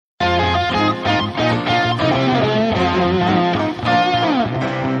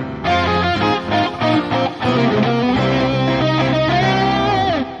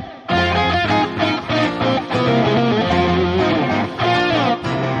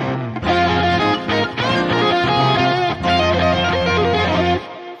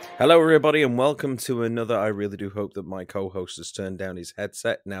Hello, everybody, and welcome to another. I really do hope that my co-host has turned down his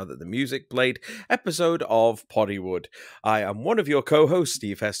headset now that the music played episode of Poddywood. I am one of your co-hosts,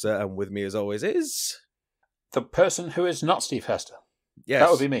 Steve Hester, and with me, as always, is the person who is not Steve Hester. Yes, that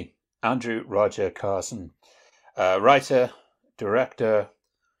would be me, Andrew Roger Carson, writer, director,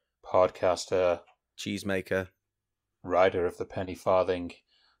 podcaster, cheesemaker, rider of the penny farthing,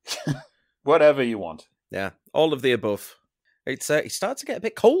 whatever you want. Yeah, all of the above. It's starting to get a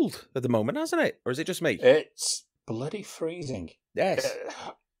bit cold at the moment, hasn't it? Or is it just me? It's bloody freezing. Yes.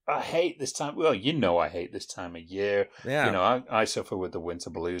 I hate this time. Well, you know I hate this time of year. Yeah. You know, I suffer with the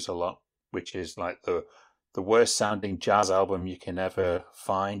winter blues a lot, which is like the worst sounding jazz album you can ever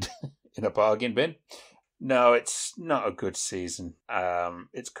find in a bargain bin. No, it's not a good season.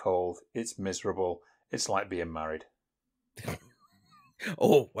 It's cold. It's miserable. It's like being married.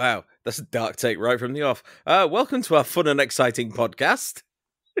 Oh, wow. That's a dark take right from the off. Welcome to our fun and exciting podcast.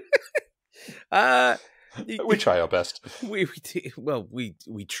 We try our best. We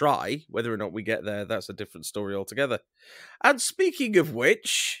try. Whether or not we get there, that's a different story altogether. And speaking of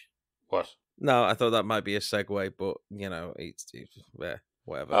which... What? No, I thought that might be a segue, but, you know, it's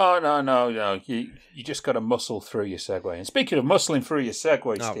whatever. Oh, no. You just got to muscle through your segue. And speaking of muscling through your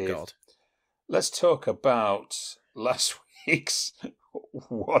segue, Steve, God. Let's talk about last week's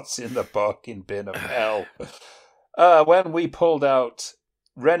What's in the Bargain Bin of Hell. When we pulled out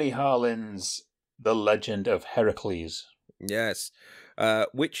Rennie Harlin's The Legend of Hercules. Yes,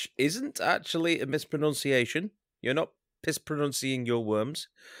 which isn't actually a mispronunciation. You're not mispronouncing your worms.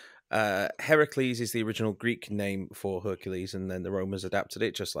 Heracles is the original Greek name for Hercules, and then the Romans adapted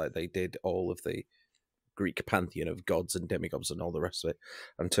it, just like they did all of the Greek pantheon of gods and demigods and all the rest of it,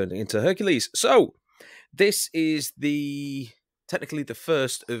 and turned it into Hercules. So, this is technically the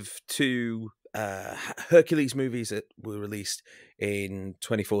first of two Hercules movies that were released in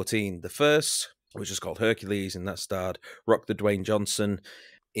 2014. The first, which is called Hercules, and that starred Rock the Dwayne Johnson,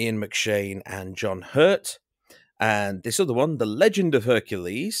 Ian McShane, and John Hurt. And this other one, The Legend of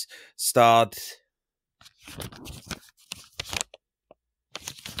Hercules, starred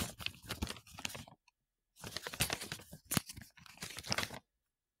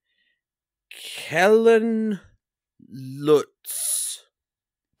Kellen Lutz.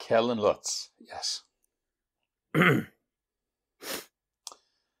 Kellen Lutz, yes.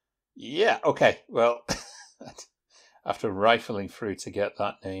 Yeah, okay. Well, after rifling through to get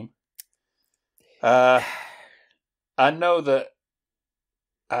that name, I know that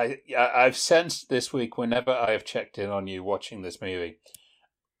I've sensed this week whenever I have checked in on you watching this movie,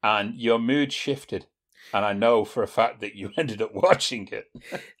 and your mood shifted, and I know for a fact that you ended up watching it,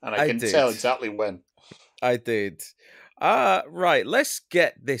 and I can tell exactly when. I did. Right, let's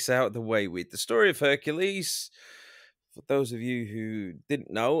get this out of the way with the story of Hercules. For those of you who didn't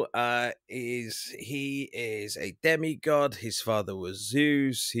know, he is a demigod. His father was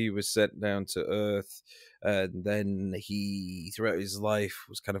Zeus. He was sent down to Earth, and then he, throughout his life,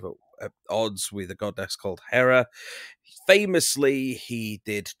 was kind of at odds with a goddess called Hera. Famously, he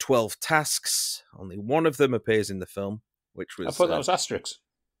did 12 tasks. Only one of them appears in the film, which was... I thought that was Asterix.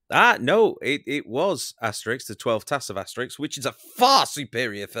 No, it was Asterix, the 12 Tasks of Asterix, which is a far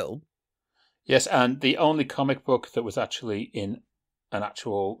superior film. Yes, and the only comic book that was actually in an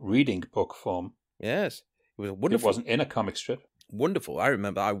actual reading book form. Yes, it was wonderful. It wasn't in a comic strip. Wonderful. I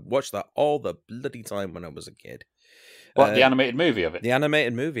remember I watched that all the bloody time when I was a kid. What, the animated movie of it? The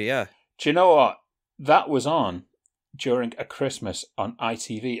animated movie, yeah. Do you know what? That was on during a Christmas on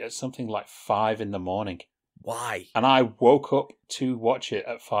ITV at something like 5 a.m. Why? And I woke up to watch it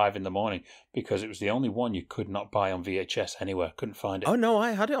at 5 a.m. because it was the only one you could not buy on VHS anywhere. Couldn't find it. Oh, no,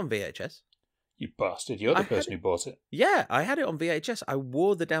 I had it on VHS. You bastard. You're the person who bought it. Yeah, I had it on VHS. I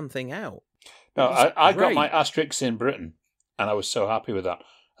wore the damn thing out. No, I got my Asterix in Britain, and I was so happy with that.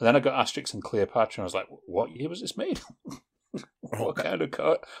 And then I got Asterix and Cleopatra, and I was like, what year was this made? What kind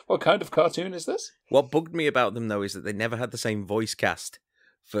of cartoon is this? What bugged me about them, though, is that they never had the same voice cast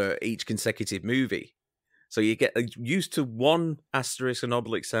for each consecutive movie. So you get used to one Asterix and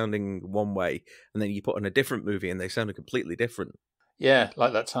Obelix sounding one way, and then you put on a different movie, and they sounded completely different. Yeah,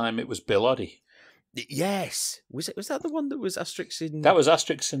 like that time it was Bill Oddie. Yes. Was that the one that was Asterix in... That was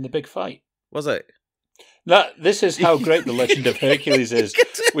Asterix in the Big Fight. Was it? This is how great The Legend of Hercules is.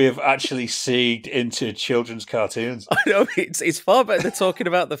 We have actually segged into children's cartoons. I know, it's far better than talking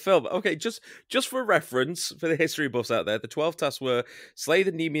about the film. Okay, just for reference, for the history buffs out there, the 12 tasks were slay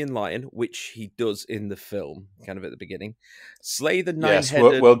the Nemean lion, which he does in the film, kind of at the beginning. Slay the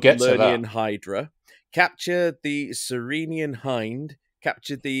nine-headed Lernaean hydra. Capture the Cyrenian hind.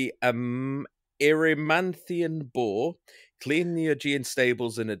 Capture the Erymanthian boar, clean the Aegean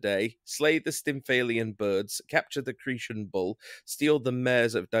stables in a day, slay the Stymphalian birds, capture the Cretan bull, steal the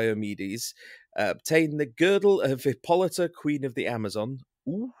mares of Diomedes, obtain the girdle of Hippolyta, queen of the Amazon.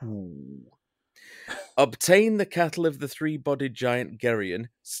 Ooh. Obtain the cattle of the three-bodied giant Geryon,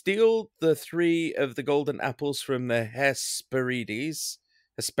 steal the 3 of the golden apples from the Hesperides,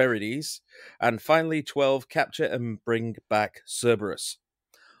 and finally 12, capture and bring back Cerberus.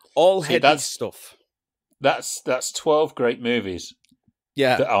 All See, heady stuff. That's 12 great movies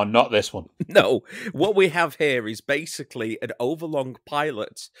Yeah. that are not this one. No, what we have here is basically an overlong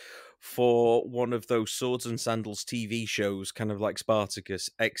pilot for one of those Swords and Sandals TV shows, kind of like Spartacus,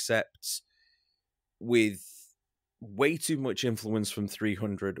 except with way too much influence from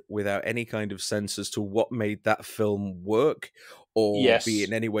 300 without any kind of sense as to what made that film work or be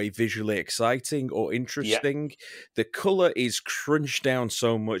in any way visually exciting or interesting. The color is crunched down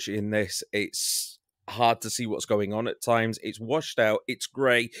so much in this, it's hard to see what's going on at times. It's washed out, it's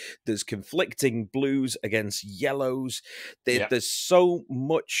grey, there's conflicting blues against yellows. There's so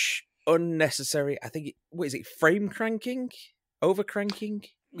much unnecessary, I think, what is it, frame cranking? Over cranking?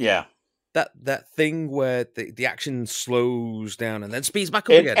 Yeah. That thing where the action slows down and then speeds back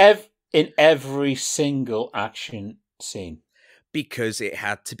up again. In every single action scene. Because it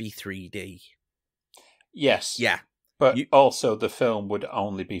had to be 3D. Yes. Yeah. But also the film would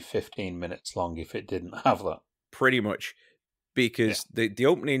only be 15 minutes long if it didn't have that. Pretty much. Because the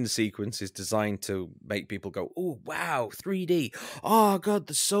opening sequence is designed to make people go, oh, wow, 3D. Oh, God,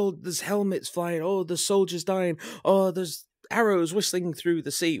 there's helmets flying. Oh, the soldiers dying. Oh, there's arrows whistling through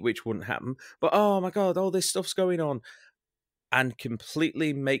the sea, which wouldn't happen. But, oh, my God, all this stuff's going on. And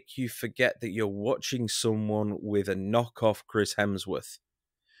completely make you forget that you're watching someone with a knockoff Chris Hemsworth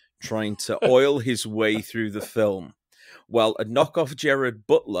trying to oil his way through the film. Well, a knockoff Gerard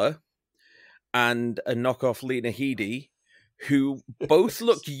Butler and a knockoff Lena Headey, who both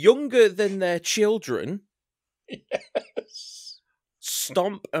look younger than their children,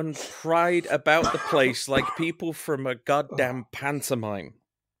 stomp and pride about the place like people from a goddamn pantomime.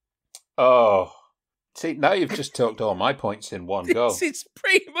 Oh, see, now you've just talked all my points in one go. It's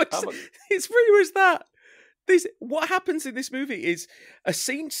pretty much that. What happens in this movie is a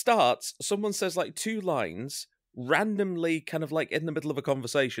scene starts, someone says like 2 lines, randomly kind of like in the middle of a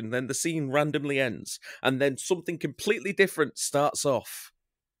conversation, then the scene randomly ends, and then something completely different starts off.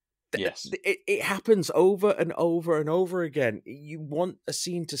 Yes. It happens over and over and over again. You want a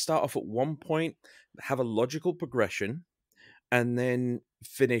scene to start off at one point, have a logical progression, and then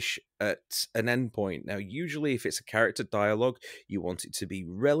finish at an end point. Now, usually if it's a character dialogue, you want it to be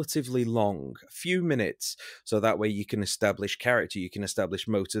relatively long, a few minutes, so that way you can establish character, you can establish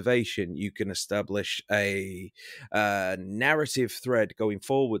motivation, you can establish a narrative thread going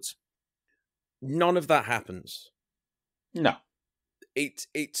forwards. None of that happens. No.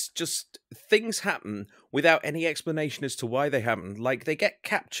 It's just things happen without any explanation as to why they happen. Like, they get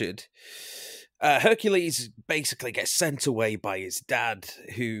captured. Hercules basically gets sent away by his dad,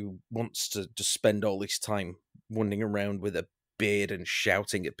 who wants to just spend all his time wandering around with a beard and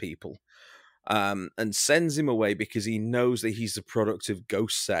shouting at people, and sends him away because he knows that he's the product of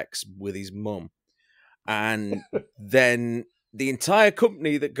ghost sex with his mum. And then the entire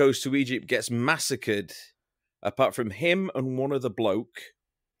company that goes to Egypt gets massacred, apart from him and one other bloke.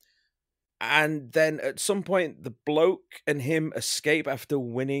 And then at some point, the bloke and him escape after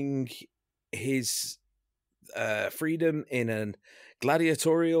winning his freedom in a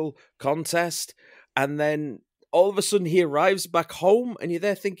gladiatorial contest, and then all of a sudden he arrives back home, and you're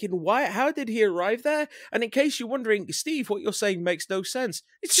there thinking, why? How did he arrive there? And in case you're wondering, Steve, what you're saying makes no sense.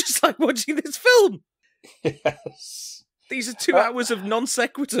 It's just like watching this film. Yes. These are 2 hours of non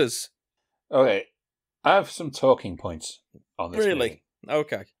sequiturs. Okay, I have some talking points on this. Really? Movie.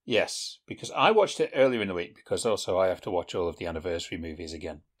 Okay. Yes, because I watched it earlier in the week, because also I have to watch all of the anniversary movies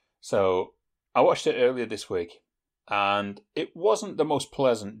again. So I watched it earlier this week, and it wasn't the most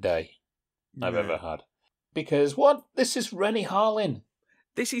pleasant day I've ever had. Because this is Rennie Harlin.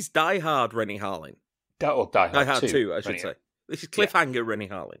 This is Die Hard Rennie Harlin. Die Hard 2, I should say. This is cliffhanger Rennie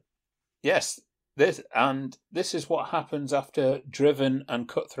Harlin. Yes, this is what happens after Driven and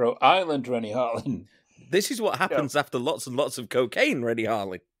Cutthroat Island Rennie Harlin. This is what happens after lots and lots of cocaine Rennie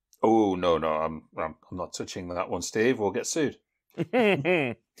Harlin. Oh, no, I'm not touching that one, Steve. We'll get sued.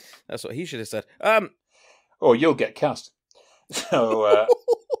 That's what he should have said. Or you'll get cast. So,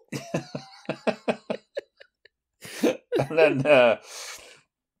 and then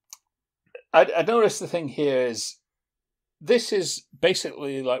I noticed the thing here is, this is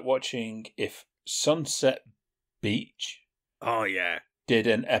basically like watching if Sunset Beach did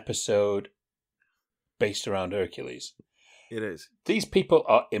an episode based around Hercules. It is. These people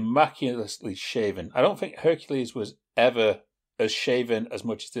are immaculately shaven. I don't think Hercules was ever as shaven as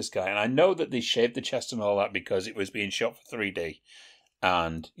much as this guy. And I know that they shaved the chest and all that because it was being shot for 3D.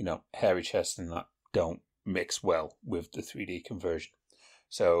 And, hairy chests and that don't mix well with the 3D conversion.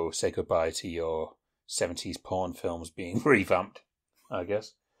 So say goodbye to your 70s porn films being revamped, I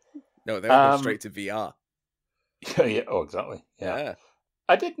guess. No, they were going straight to VR. Yeah, oh, exactly. Yeah.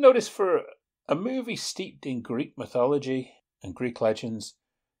 I did notice for a movie steeped in Greek mythology and Greek legends,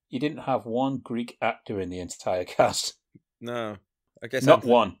 you didn't have one Greek actor in the entire cast. No, I guess not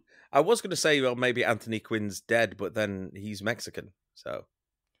one. I was going to say, well, maybe Anthony Quinn's dead, but then he's Mexican, so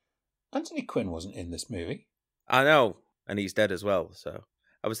Anthony Quinn wasn't in this movie. I know, and he's dead as well. So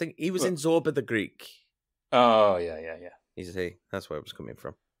I was thinking he was in Zorba the Greek. Oh yeah. He's he. That's where it was coming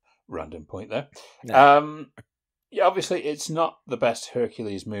from. Random point there. No. Yeah, obviously it's not the best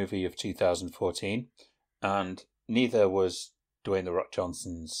Hercules movie of 2014, and neither was Dwayne The Rock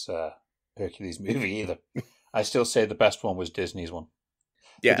Johnson's Hercules movie either. I still say the best one was Disney's one.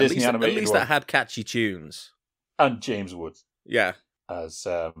 Yeah, the Disney animated at least one. that had catchy tunes. And James Woods. Yeah. As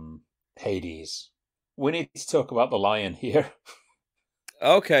Hades. We need to talk about the lion here.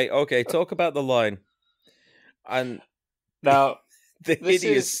 Okay. Talk about the lion. And now the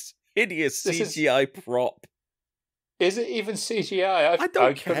hideous CGI prop. Is it even CGI?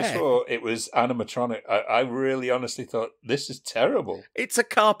 I could have swore it was animatronic. I really honestly thought, this is terrible. It's a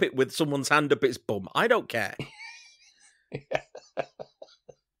carpet with someone's hand up its bum. I don't care.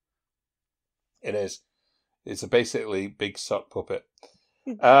 It is. It's a basically big sock puppet.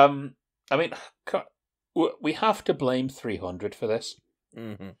 I mean, we have to blame 300 for this.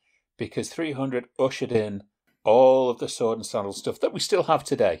 Mm-hmm. Because 300 ushered in all of the sword and sandal stuff that we still have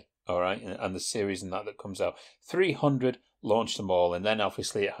today. All right, and the series and that comes out. 300 launched them all, and then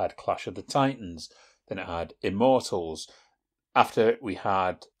obviously it had Clash of the Titans. Then it had Immortals. After we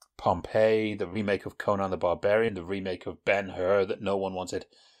had Pompeii, the remake of Conan the Barbarian, the remake of Ben-Hur that no one wanted.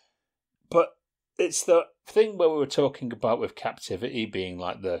 But it's the thing where we were talking about with Captivity being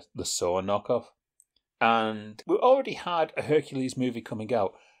like the Saw knockoff. And we already had a Hercules movie coming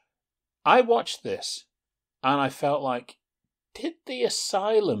out. I watched this, and I felt like, did the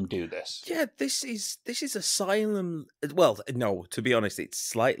Asylum do this? Yeah, this is Asylum. Well, no, to be honest, it's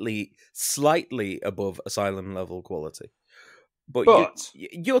slightly above Asylum level quality. But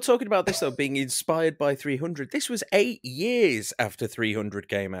you're talking about this though being inspired by 300. This was 8 years after 300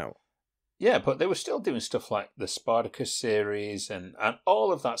 came out. Yeah, but they were still doing stuff like the Spartacus series and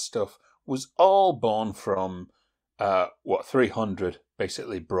all of that stuff was all born from what 300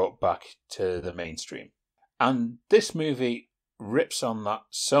 basically brought back to the mainstream. And this movie rips on that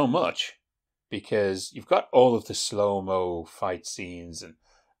so much because you've got all of the slow-mo fight scenes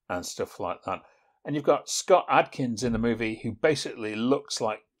and stuff like that. And you've got Scott Adkins in the movie who basically looks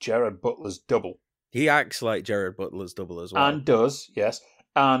like Gerard Butler's double. He acts like Gerard Butler's double as well. And does, yes.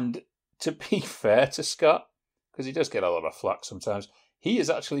 And to be fair to Scott, because he does get a lot of flack sometimes, he is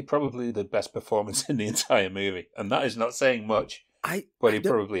actually probably the best performance in the entire movie. And that is not saying much, but he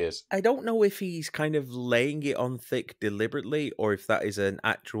probably is. I don't know if he's kind of laying it on thick deliberately or if that is an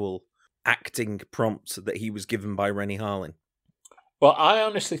actual acting prompt that he was given by Rennie Harlin. Well, I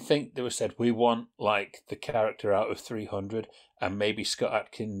honestly think they were said, we want like the character out of 300, and maybe Scott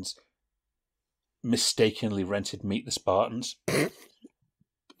Adkins mistakenly rented Meet the Spartans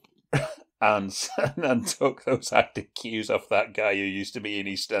and took those acting cues off that guy who used to be in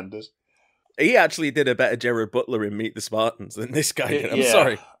EastEnders. He actually did a better Gerard Butler in Meet the Spartans than this guy did. I'm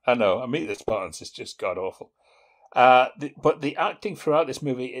sorry. I know. Meet the Spartans is just god-awful. But the acting throughout this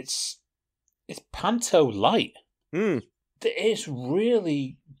movie, it's panto light. There is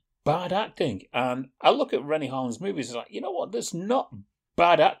really bad acting. And I look at Rennie Harlin's movies and like, you know what? There's not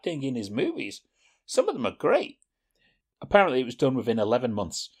bad acting in his movies. Some of them are great. Apparently it was done within 11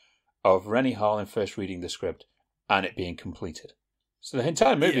 months of Rennie Harlin first reading the script and it being completed. So the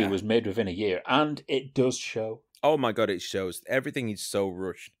entire movie was made within a year, and it does show. Oh my god, it shows. Everything is so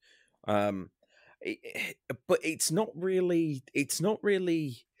rushed. But it's not really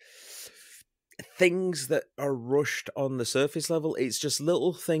things that are rushed on the surface level. It's just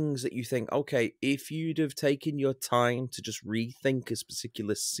little things that you think, okay, if you'd have taken your time to just rethink a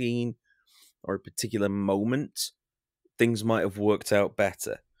particular scene or a particular moment, things might have worked out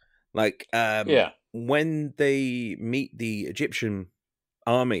better. Like, when they meet the Egyptian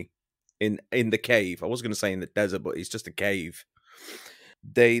army in the cave, I was going to say in the desert, but it's just a cave.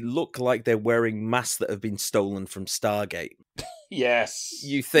 They look like they're wearing masks that have been stolen from Stargate. Yes.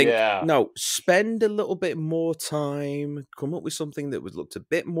 You think, no, spend a little bit more time, come up with something that would look a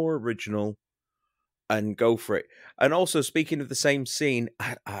bit more original, and go for it. And also, speaking of the same scene,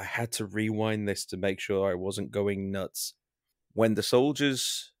 I had to rewind this to make sure I wasn't going nuts. When the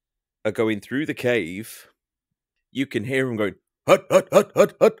soldiers are going through the cave, you can hear them going, hut, hut, hut,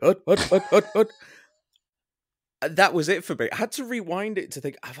 hut, hut, hut, hut, hut, hut, hut. That was it for me. I had to rewind it to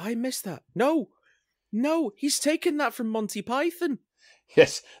think, have I missed that? No, he's taken that from Monty Python.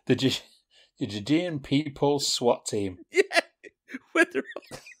 Yes, the Judean People's SWAT team. Yeah, oh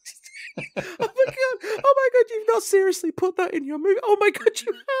my god, you've not seriously put that in your movie. Oh my god,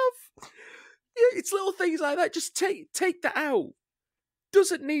 you have. Yeah, it's little things like that. Just take that out.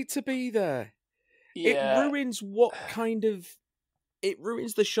 Doesn't need to be there. Yeah. It ruins it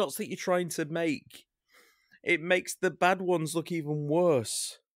ruins the shots that you're trying to make. It makes the bad ones look even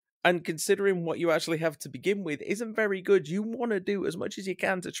worse. And considering what you actually have to begin with isn't very good, you want to do as much as you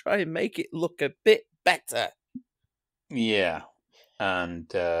can to try and make it look a bit better. Yeah. And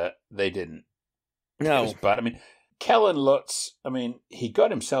they didn't. No. It was bad. I mean, Kellen Lutz, he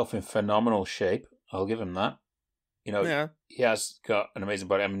got himself in phenomenal shape. I'll give him that. Yeah. He has got an amazing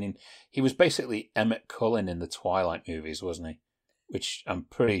body. He was basically Emmett Cullen in the Twilight movies, wasn't he? Which I'm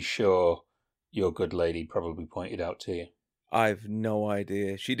pretty sure your good lady probably pointed out to you. I've no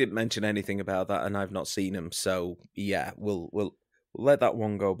idea. She didn't mention anything about that, and I've not seen him. So yeah, we'll let that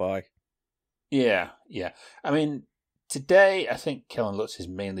one go by. Yeah. Today I think Kellen Lutz is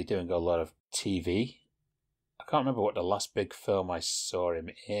mainly doing a lot of TV. I can't remember what the last big film I saw him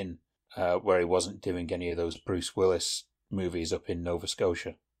in, where he wasn't doing any of those Bruce Willis movies up in Nova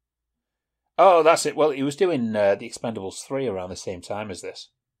Scotia. Oh, that's it. Well, he was doing The Expendables 3 around the same time as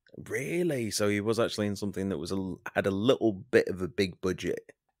this. Really? So he was actually in something that had a little bit of a big budget.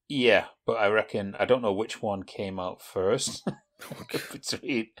 Yeah, but I don't know which one came out first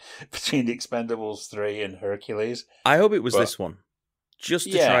between The Expendables 3 and Hercules. I hope it was this one. Just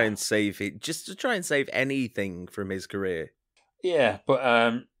to try and save it. Just to try and save anything from his career. Yeah,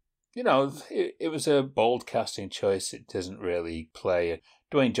 but it was a bold casting choice. It doesn't really play.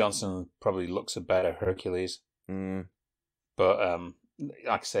 Dwayne Johnson probably looks a better Hercules. Mm. But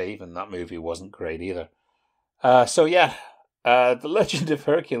like I say, even that movie wasn't great either. The Legend of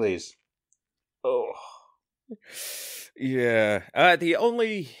Hercules. Oh, yeah. The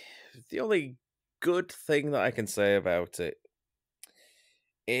only good thing that I can say about it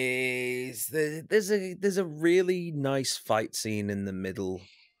is there's a really nice fight scene in the middle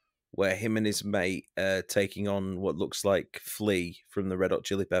where him and his mate are taking on what looks like Flea from the Red Hot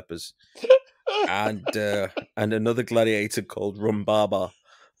Chili Peppers. And another gladiator called Rumbaba.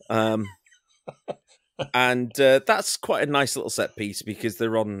 And that's quite a nice little set piece because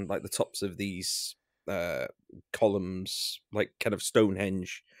they're on like the tops of these columns, like kind of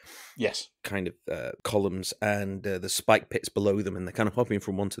Stonehenge. Yes. Kind of columns, and the spike pits below them, and they're kind of hopping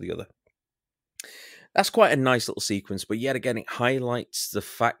from one to the other. That's quite a nice little sequence, but yet again, it highlights the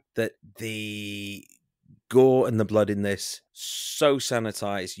fact that the gore and the blood in this so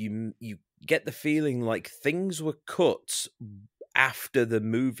sanitized. You get the feeling like things were cut after the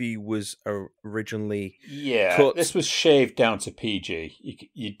movie was originally cut. This was shaved down to PG.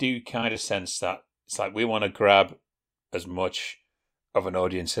 You do kind of sense that it's like we want to grab as much of an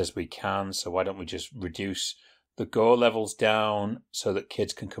audience as we can, so why don't we just reduce the gore levels down so that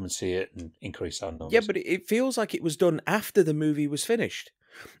kids can come and see it and increase our numbers? Yeah, but it feels like it was done after the movie was finished,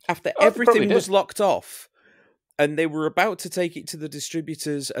 after everything was locked off. And they were about to take it to the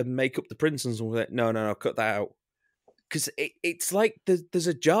distributors and make up the prints and something. No, cut that out. Because it's like there's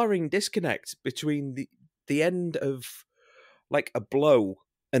a jarring disconnect between the end of like a blow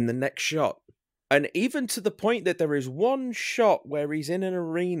and the next shot. And even to the point that there is one shot where he's in an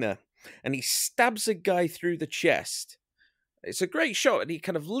arena and he stabs a guy through the chest. It's a great shot, and he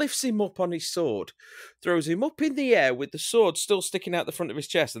kind of lifts him up on his sword, throws him up in the air with the sword still sticking out the front of his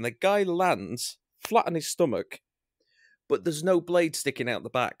chest, and the guy lands flat on his stomach, but there's no blade sticking out the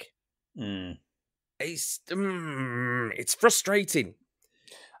back. It's frustrating.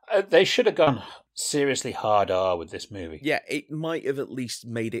 They should have gone seriously hard R with this movie. Yeah, it might have at least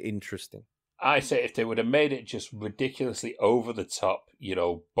made it interesting. I say if they would have made it just ridiculously over the top,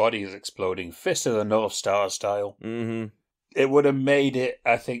 bodies exploding, Fist of the North Star style, it would have made it,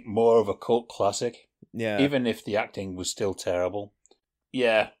 I think, more of a cult classic. Yeah. Even if the acting was still terrible.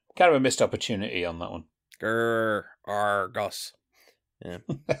 Yeah, kind of a missed opportunity on that one. Argos. Yeah.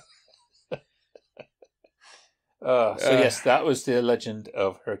 Yes, that was the Legend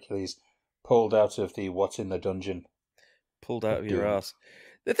of Hercules, pulled out of the What's in the Dungeon. Pulled out of your ass.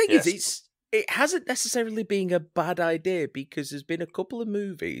 The thing is, it hasn't necessarily been a bad idea, because there's been a couple of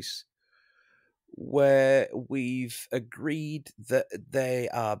movies where we've agreed that they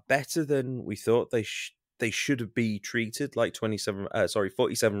are better than we thought they should be treated, like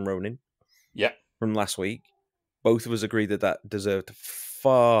 47 Ronin Yeah. from last week. Both of us agreed that deserved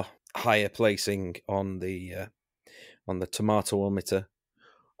far higher placing on the tomatometer,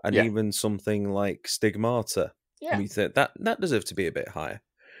 and Yeah. even something like Stigmata. Yeah. We think that deserved to be a bit higher.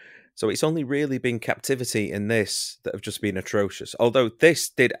 So it's only really been Captivity and this that have just been atrocious. Although this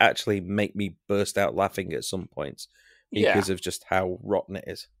did actually make me burst out laughing at some points Yeah. because of just how rotten it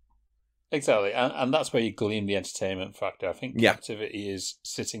is. Exactly. And that's where you glean the entertainment factor. I think Yeah. Captivity is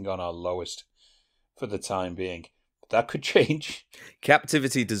sitting on our lowest for the time being. But that could change.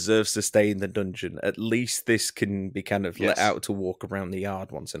 Captivity deserves to stay in the dungeon. At least this can be kind of let Yes. out to walk around the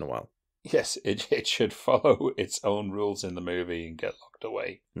yard once in a while. Yes, it should follow its own rules in the movie and get locked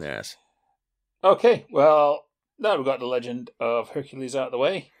away. Yes. Okay, well, now we've got the Legend of Hercules out of the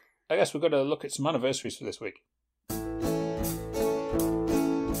way. I guess we've got to look at some anniversaries for this week. We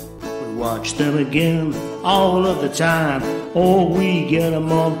watch them again all of the time, or we get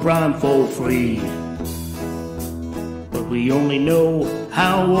them on Prime for free. But we only know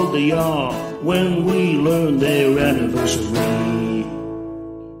how old they are when we learn their anniversary.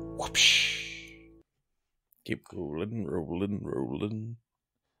 Whoopsh. Keep rolling.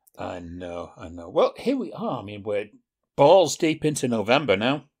 I know. Well, here we are. I mean, we're balls deep into November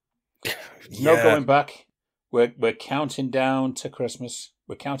now. No going back. We're counting down to Christmas.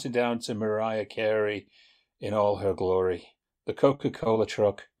 We're counting down to Mariah Carey in all her glory. The Coca-Cola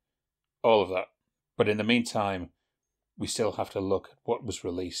truck. All of that. But in the meantime, we still have to look at what was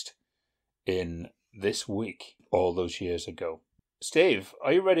released in this week all those years ago. Steve,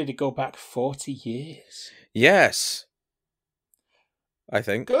 are you ready to go back 40 years? Yes. I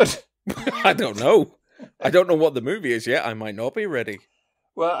think. Good. I don't know. I don't know what the movie is yet. I might not be ready.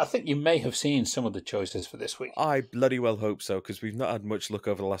 Well, I think you may have seen some of the choices for this week. I bloody well hope so, because we've not had much luck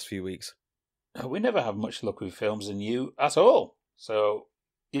over the last few weeks. We never have much luck with films and you at all. So,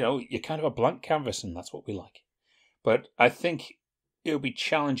 you're kind of a blank canvas, and that's what we like. But I think it would be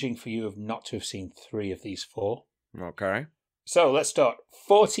challenging for you not to have seen 3 of these 4. Okay. So let's start.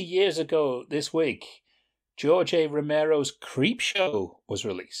 40 years ago this week, George A. Romero's Creepshow was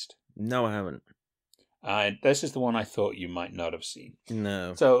released. No, I haven't. And this is the one I thought you might not have seen.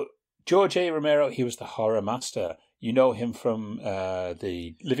 No. So, George A. Romero, he was the horror master. You know him from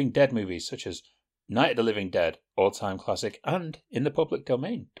the Living Dead movies, such as Night of the Living Dead, all-time classic, and in the public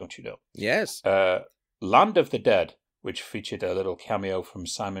domain, don't you know? Yes. Land of the Dead, which featured a little cameo from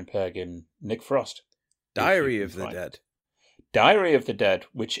Simon Pegg and Nick Frost. Diary of the Dead. Diary of the Dead,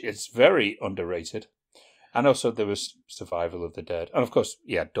 which is very underrated. And also there was Survival of the Dead. And of course,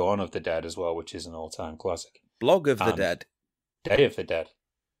 Dawn of the Dead as well, which is an all-time classic. Blog of the Dead. Day of the Dead.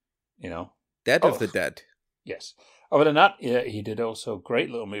 Dead of the Dead. Yes. Other than that, he did also great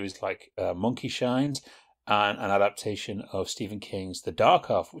little movies like Monkey Shines and an adaptation of Stephen King's The Dark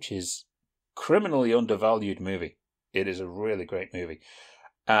Half, which is criminally undervalued movie. It is a really great movie.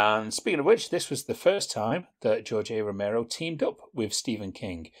 And speaking of which, this was the first time that George A. Romero teamed up with Stephen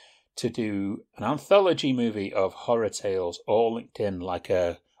King to do an anthology movie of horror tales, all linked in like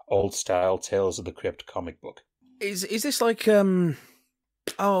a old-style Tales of the Crypt comic book. Is this like,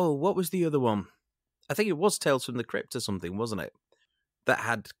 what was the other one? I think it was Tales from the Crypt or something, wasn't it? That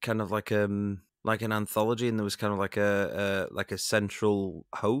had kind of like an anthology, and there was kind of like a central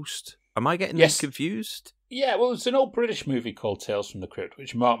host. Am I getting these confused? Yeah, well, it's an old British movie called Tales from the Crypt,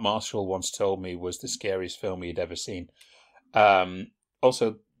 which Mark Marshall once told me was the scariest film he'd ever seen.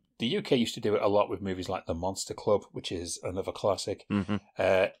 Also, the UK used to do it a lot with movies like The Monster Club, which is another classic.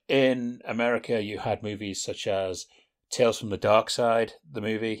 Mm-hmm. In America, you had movies such as Tales from the Dark Side, the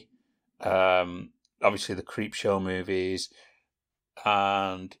movie, obviously the Creepshow movies,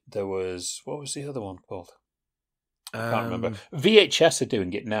 and there was, what was the other one called? I can't remember. VHS are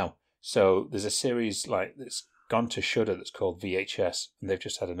doing it now. So there's a series that's gone to Shudder that's called VHS, and they've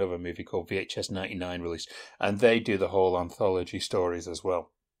just had another movie called VHS 99 released, and they do the whole anthology stories as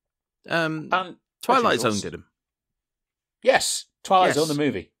well. And Twilight Zone did them. Yes, Twilight Zone the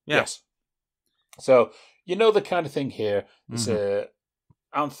movie. Yeah. Yes. So the kind of thing here. It's a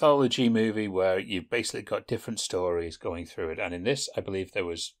anthology movie where you've basically got different stories going through it, and in this, I believe there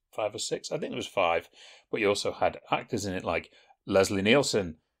was 5 or 6. I think there was 5, but you also had actors in it like Leslie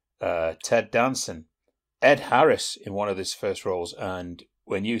Nielsen, Ted Danson, Ed Harris in one of his first roles, and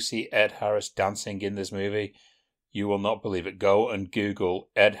when you see Ed Harris dancing in this movie, you will not believe it. Go and Google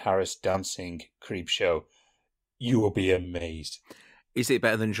Ed Harris dancing Creepshow. You will be amazed. Is it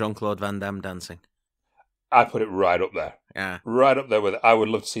better than Jean-Claude Van Damme dancing? I put it right up there. Yeah. Right up there with it. I would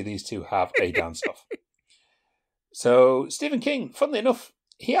love to see these two have a dance-off. So, Stephen King, funnily enough,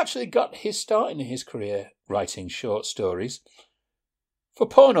 he actually got his start in his career writing short stories for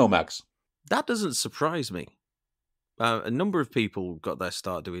porno mags. That doesn't surprise me. A number of people got their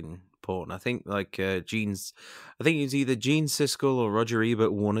start doing porn. I think Gene's, I think it's either Gene Siskel or Roger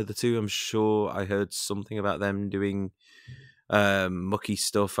Ebert, one of the two. I'm sure I heard something about them doing mucky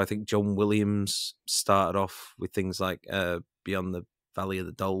stuff. I think John Williams started off with things like Beyond the Valley of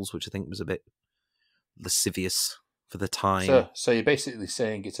the Dolls, which I think was a bit lascivious for the time. So you're basically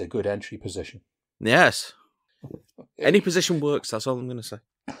saying it's a good entry position. Yes. Any position works, that's all I'm going to say.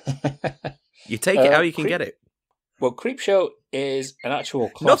 You take it how you can get it. Well, Creepshow is an actual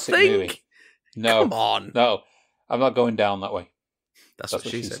classic movie. No. Come on. No, I'm not going down that way. That's what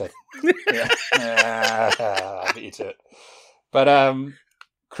she said. I beat you to it. But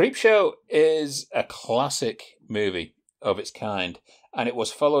Creepshow is a classic movie of its kind, and it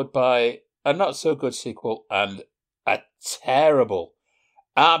was followed by a not-so-good sequel and a terrible,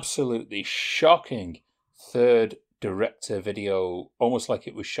 absolutely shocking third direct-to-video, almost like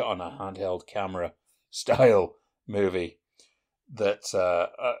it was shot on a handheld camera style movie that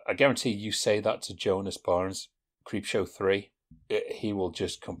I guarantee you say that to Jonas Barnes, Creepshow 3, he will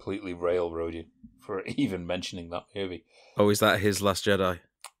just completely railroad you for even mentioning that movie. Oh, is that his Last Jedi?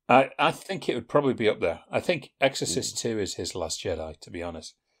 I think it would probably be up there. I think Exorcist 2 is his Last Jedi, to be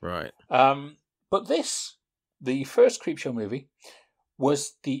honest. Right. But this, the first Creepshow movie,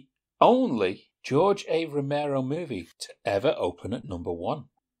 was the only George A. Romero movie to ever open at number 1.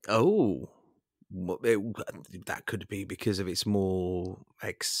 Oh. That could be because of its more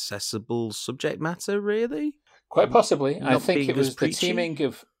accessible subject matter, really? Quite possibly. Not I think it was the preachy? teaming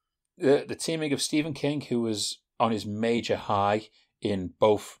of Stephen King, who was on his major high in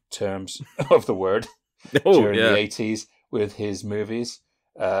both terms of the word during the 80s with his movies.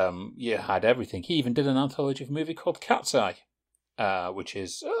 You had everything. He even did an anthology of a movie called Cat's Eye, which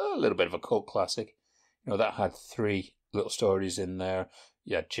is a little bit of a cult classic. That had 3 little stories in there.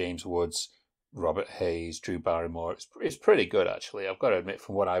 You had James Woods, Robert Hayes, Drew Barrymore. It's pretty good, actually. I've got to admit,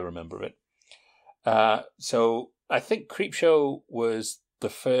 from what I remember of it. So I think Creepshow was the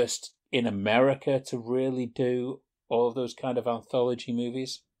first in America to really do all of those kind of anthology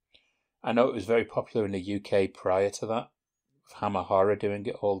movies. I know it was very popular in the UK prior to that, with Hammer Horror doing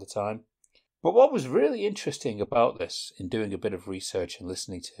it all the time. But what was really interesting about this, in doing a bit of research and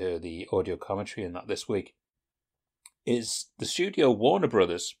listening to the audio commentary in that this week, is the studio Warner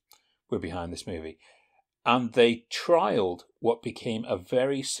Brothers were behind this movie. And they trialed what became a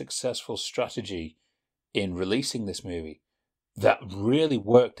very successful strategy in releasing this movie that really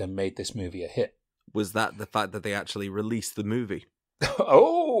worked and made this movie a hit. Was that the fact that they actually released the movie?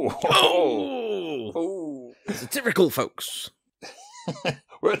 Oh! It's typical, folks.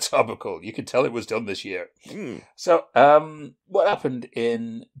 We're topical. You can tell it was done this year. Mm. So, what happened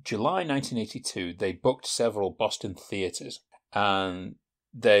in July 1982, they booked several Boston theatres and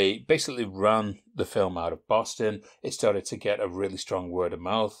they basically ran the film out of Boston. It started to get a really strong word of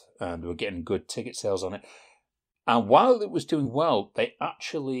mouth and they were getting good ticket sales on it. And while it was doing well, they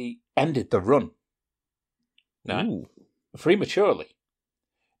actually ended the run. Now, prematurely.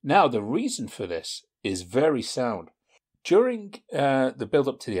 Now, the reason for this is very sound. During the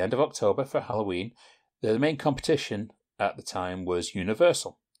build-up to the end of October for Halloween, the main competition at the time was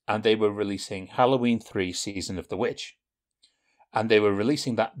Universal, and they were releasing Halloween 3 Season of the Witch. And they were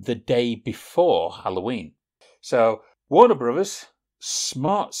releasing that the day before Halloween. So, Warner Brothers,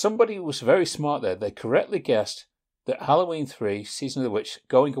 smart, somebody was very smart there. They correctly guessed that Halloween 3 Season of the Witch,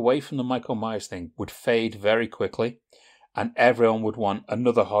 going away from the Michael Myers thing, would fade very quickly, and everyone would want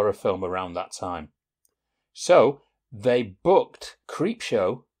another horror film around that time. So, they booked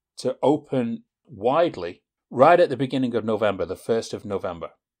Creepshow to open widely right at the beginning of November, the 1st of November.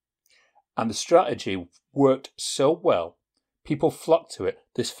 And the strategy worked so well, people flocked to it.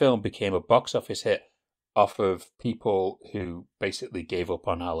 This film became a box office hit off of people who basically gave up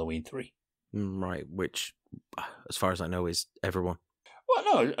on Halloween 3. Right, which, as far as I know, is everyone. Well,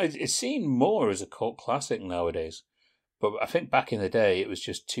 no, it's seen more as a cult classic nowadays. But I think back in the day, it was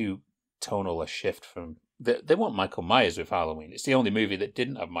just too tonal a shift from... They want Michael Myers with Halloween. It's the only movie that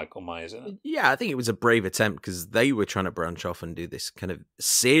didn't have Michael Myers in it. Yeah, I think it was a brave attempt because they were trying to branch off and do this kind of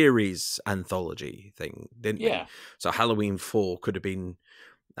series anthology thing, didn't they? Yeah. So Halloween 4 could have been,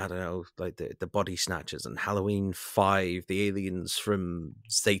 I don't know, like the Body Snatchers, and Halloween 5, the aliens from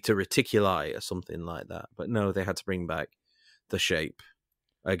Zeta Reticuli or something like that. But no, they had to bring back The Shape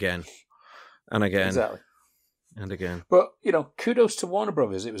again and again. Exactly. And again. But, kudos to Warner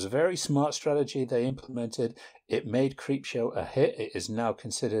Brothers. It was a very smart strategy they implemented. It made Creepshow a hit. It is now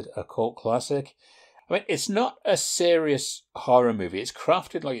considered a cult classic. I mean, it's not a serious horror movie. It's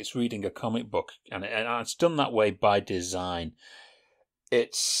crafted like it's reading a comic book, and it's done that way by design.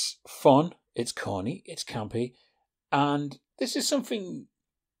 It's fun, it's corny, it's campy, and this is something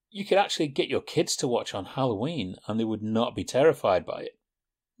you could actually get your kids to watch on Halloween, and they would not be terrified by it.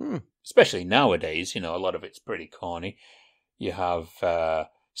 Especially nowadays, a lot of it's pretty corny. You have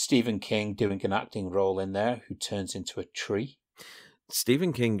Stephen King doing an acting role in there who turns into a tree.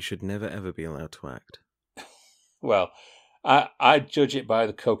 Stephen King should never, ever be allowed to act. Well, I judge it by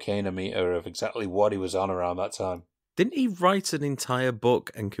the cocaine-o-meter of exactly what he was on around that time. Didn't he write an entire book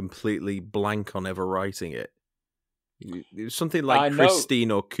and completely blank on ever writing it? It was something like Christine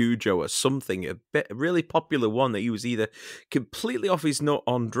or Cujo or something, a really popular one that he was either completely off his nut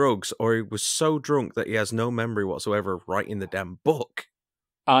on drugs or he was so drunk that he has no memory whatsoever of writing the damn book.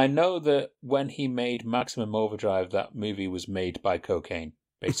 I know that when he made Maximum Overdrive, that movie was made by cocaine,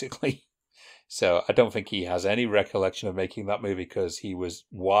 basically. So I don't think he has any recollection of making that movie because he was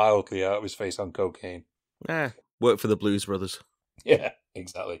wildly out of his face on cocaine. Work for the Blues Brothers. Yeah,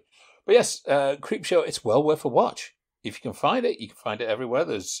 exactly. But yes, Creepshow, it's well worth a watch. If you can find it, you can find it everywhere.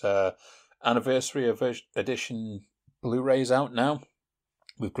 There's anniversary edition Blu-rays out now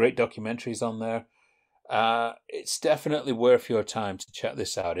with great documentaries on there. It's definitely worth your time to check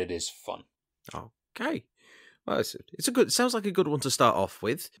this out. It is fun. Okay. Well, it sounds like a good one to start off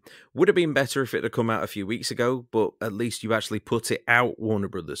with. Would have been better if it had come out a few weeks ago, but at least you actually put it out, Warner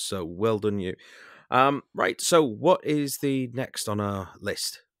Brothers. So well done, you. Right. So what is the next on our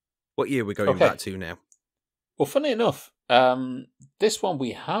list? What year are we going back to now? Well, funny enough, this one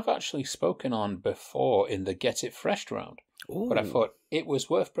we have actually spoken on before in the Get It Fresh round. Ooh. But I thought it was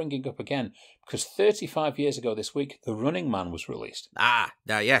worth bringing up again because 35 years ago this week, The Running Man was released.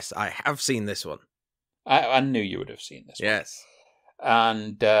 Now, yes, I have seen this one. I knew you would have seen this one. Yes.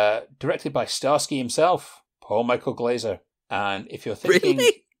 And directed by Starsky himself, Paul Michael Glaser. And if you're thinking...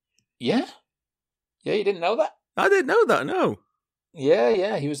 Really? Yeah? Yeah, you didn't know that? I didn't know that, no.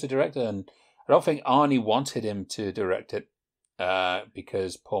 Yeah, he was the director. And I don't think Arnie wanted him to direct it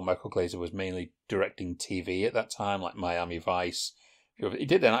because Paul Michael Glaser was mainly directing TV at that time, like Miami Vice. He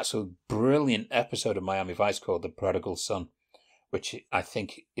did an actual brilliant episode of Miami Vice called The Prodigal Son, which I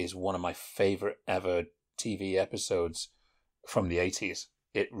think is one of my favorite ever TV episodes from the 80s.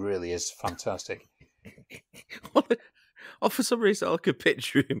 It really is fantastic. For some reason, I could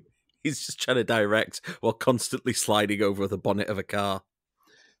picture him. He's just trying to direct while constantly sliding over the bonnet of a car.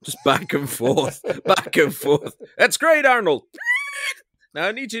 Just back and forth, back and forth. That's great, Arnold. Now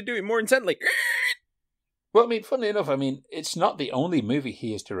I need you to do it more intently. Well, funny enough, it's not the only movie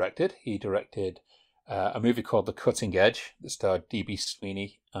he has directed. He directed a movie called The Cutting Edge that starred D.B.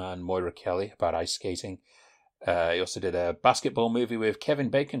 Sweeney and Moira Kelly about ice skating. He also did a basketball movie with Kevin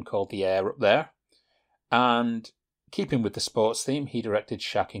Bacon called The Air Up There. And keeping with the sports theme, he directed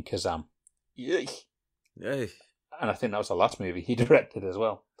Shaq and Kazam. Yay. And I think that was the last movie he directed as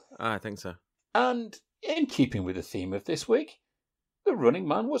well. I think so. And in keeping with the theme of this week, The Running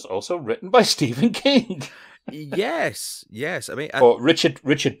Man was also written by Stephen King. Yes.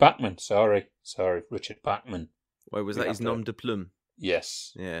 Richard Bachman. Sorry, Richard Bachman. Wait, was that his nom de plume?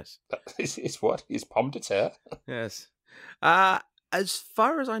 Yes. It's what? His pomme de terre? Yes. As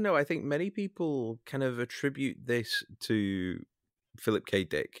far as I know, I think many people kind of attribute this to Philip K.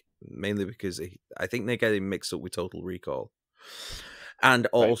 Dick, mainly because I think they get him mixed up with Total Recall. And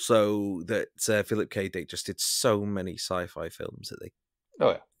also that Philip K. Dick just did so many sci-fi films that they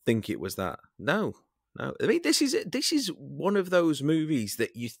think it was that. No. This is one of those movies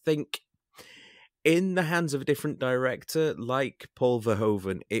that you think in the hands of a different director like Paul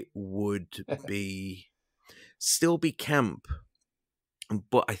Verhoeven, it would still be camp.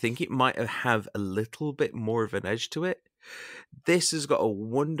 But I think it might have a little bit more of an edge to it. This has got a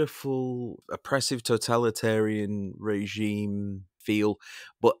wonderful, oppressive, totalitarian regime feel,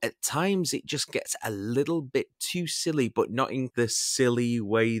 but at times it just gets a little bit too silly, but not in the silly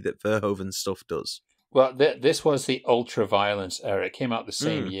way that Verhoeven stuff does. Well, this was the ultra-violence era. It came out the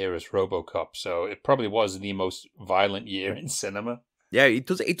same year as RoboCop, so it probably was the most violent year in cinema. Yeah, it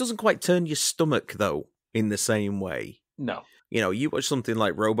doesn't quite turn your stomach, though, in the same way. No. You watch something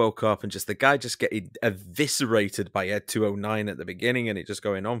like RoboCop and just the guy just getting eviscerated by Ed 209 at the beginning and it just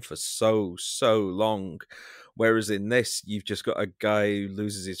going on for so long. Whereas in this, you've just got a guy who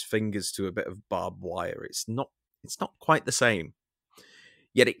loses his fingers to a bit of barbed wire. It's not quite the same.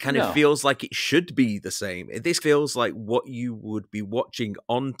 Yet it kind of No. feels like it should be the same. This feels like what you would be watching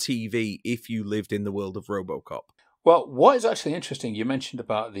on TV if you lived in the world of RoboCop. Well, what is actually interesting, you mentioned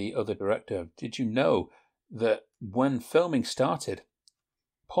about the other director. Did you know that when filming started,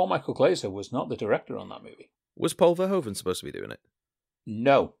 Paul Michael Glaser was not the director on that movie? Was Paul Verhoeven supposed to be doing it?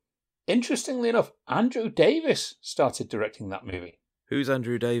 No. Interestingly enough, Andrew Davis started directing that movie. Who's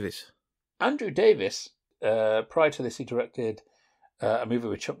Andrew Davis? Andrew Davis, prior to this, he directed a movie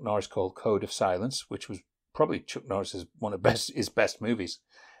with Chuck Norris called Code of Silence, which was probably Chuck Norris's one of his best movies.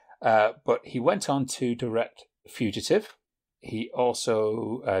 But he went on to direct Fugitive. He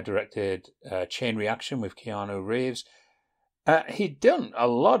also directed Chain Reaction with Keanu Reeves. He'd done a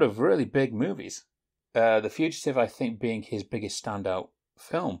lot of really big movies. The Fugitive, I think, being his biggest standout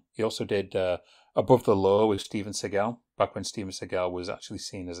film. He also did Above the Law with Steven Seagal, back when Steven Seagal was actually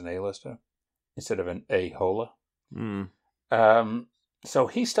seen as an A-lister instead of an A-holer. So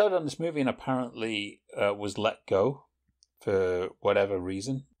he started on this movie and apparently was let go for whatever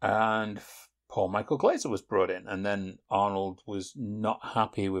reason. And Paul Michael Glaser was brought in. And then Arnold was not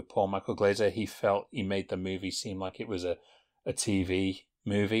happy with Paul Michael Glaser. He felt he made the movie seem like it was a TV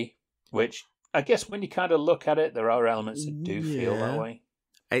movie, which I guess when you kind of look at it, there are elements that do feel that way.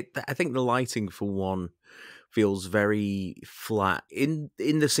 I think the lighting, for one, feels very flat. In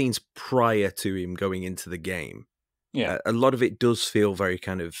the scenes prior to him going into the game, a lot of it does feel very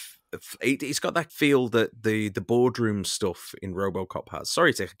kind of... It's got that feel that the boardroom stuff in RoboCop has.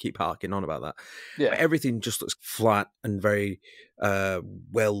 Sorry to keep harking on about that. Yeah. But everything just looks flat and very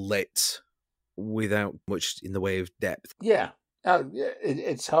well lit without much in the way of depth. Yeah.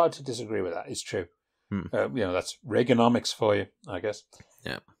 It's hard to disagree with that. It's true. That's Reaganomics for you, I guess.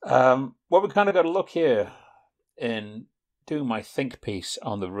 Yeah. What we kind of got to look here in doing my think piece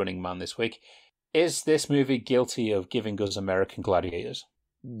on The Running Man this week. Is this movie guilty of giving us American Gladiators?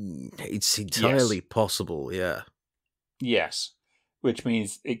 It's entirely possible, yeah. Yes. Which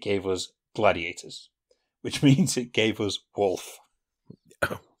means it gave us Gladiators. Which means it gave us Wolf.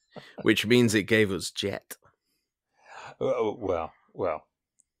 Which means it gave us Jet. Well,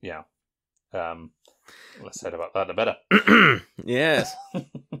 yeah. Less said about that, the better. Yes.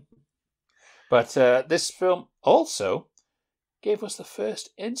 But this film also gave us the first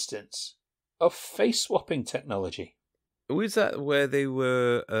instance of face-swapping technology. Was that where they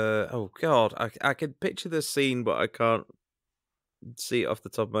were... oh, God. I can picture the scene, but I can't see it off the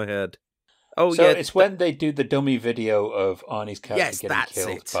top of my head. Oh, so yeah. It's when they do the dummy video of Arnie's character getting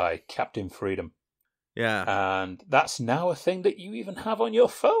killed by Captain Freedom. Yeah. And that's now a thing that you even have on your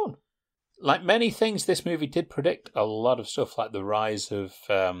phone. Like many things, this movie did predict a lot of stuff, like the rise of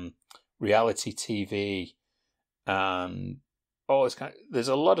reality TV and all this kind of... There's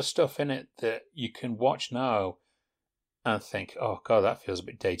a lot of stuff in it that you can watch now and think, oh, God, that feels a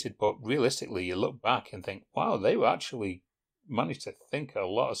bit dated. But realistically, you look back and think, wow, they were actually managed to think a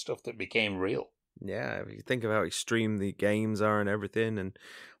lot of stuff that became real. Yeah, if you think of how extreme the games are and everything, and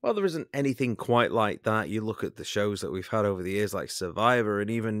well, there isn't anything quite like that. You look at the shows that we've had over the years, like Survivor, and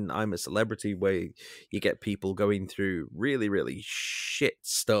even I'm a Celebrity, where you get people going through really, really shit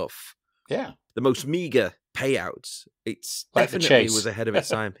stuff. Yeah. The most meager payouts. It's like definitely was ahead of its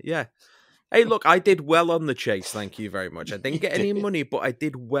time. Yeah. Hey, look, I did well on The Chase, thank you very much. I didn't get any money, but I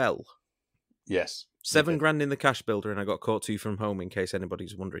did well. Yes. $7,000 in the cash builder, and I got caught to from home, in case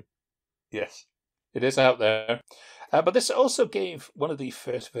anybody's wondering. Yes. It is out there. But this also gave one of the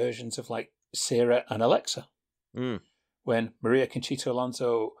first versions of like Sarah and Alexa. When Maria Conchita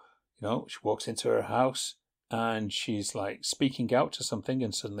Alonso, she walks into her house and she's like speaking out to something,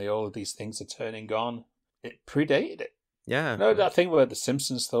 and suddenly all of these things are turning on. It predated it. Yeah. That thing where The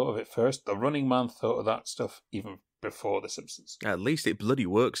Simpsons thought of it first. The Running Man thought of that stuff even before The Simpsons. At least it bloody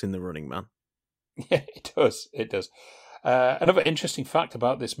works in The Running Man. Yeah, it does. It does. Another interesting fact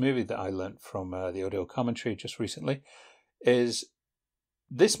about this movie that I learnt from the audio commentary just recently is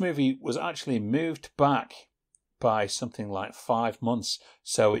this movie was actually moved back by something like 5 months,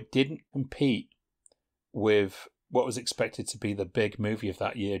 so it didn't compete with what was expected to be the big movie of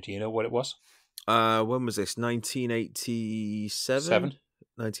that year. Do you know what it was? When was this? 1987?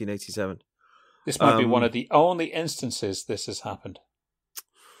 1987. This might be one of the only instances this has happened.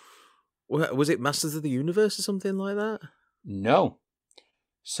 Was it Masters of the Universe or something like that? No.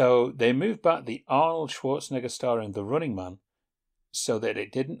 So they moved back the Arnold Schwarzenegger starring The Running Man so that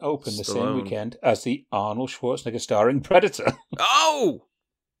it didn't open the same weekend as the Arnold Schwarzenegger starring Predator.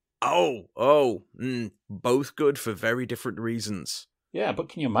 Both good for very different reasons. Yeah, but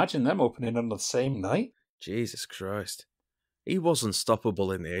can you imagine them opening on the same night? Jesus Christ. He was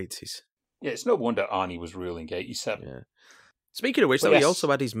unstoppable in the 80s. Yeah, it's no wonder Arnie was ruling 87. Yeah. Speaking of which, But though, he yes. also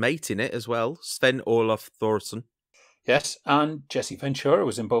had his mate in it as well, Sven Orlof Thorson. Yes, and Jesse Ventura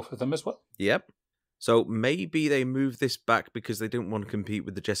was in both of them as well. Yep. So maybe they moved this back because they didn't want to compete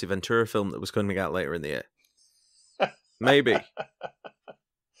with the Jesse Ventura film that was coming out later in the year. Maybe.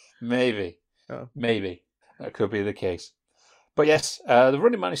 Maybe. Oh. Maybe. That could be the case. But yes, The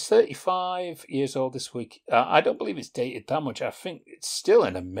Running Man is 35 years old this week. I don't believe it's dated that much. I think it's still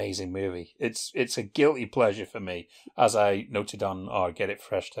an amazing movie. It's a guilty pleasure for me, as I noted on our Get It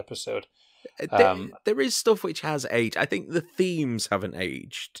Fresh episode. There is stuff which has aged. I think the themes haven't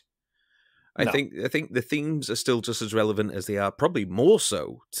aged. I think the themes are still just as relevant as they are, probably more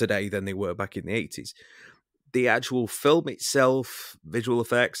so today than they were back in the 80s. The actual film itself, visual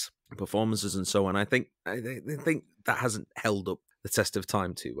effects, performances, and so on, I think that hasn't held up the test of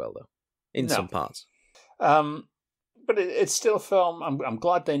time too well, though, in some parts. But it's still a film. I'm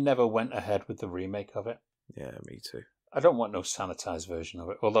glad they never went ahead with the remake of it. Yeah, me too. I don't want no sanitized version of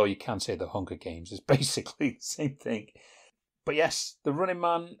it, although you can say The Hunger Games is basically the same thing. But yes, The Running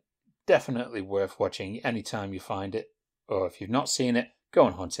Man, definitely worth watching anytime you find it, or if you've not seen it, go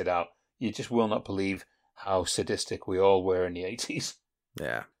and hunt it out. You just will not believe how sadistic we all were in the 80s.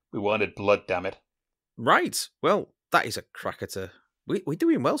 Yeah. We wanted blood, damn it. Right. Well, that is a cracker to... We're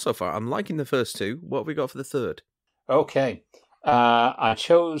doing well so far. I'm liking the first two. What have we got for the third? Okay. I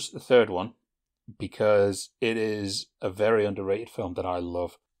chose the third one because it is a very underrated film that I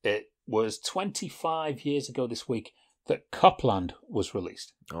love. It was 25 years ago this week that Copland was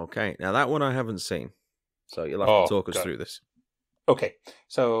released. Okay. Now, that one I haven't seen. So you'll have to talk us through this. Okay.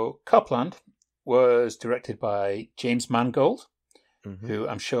 So Copland was directed by James Mangold, who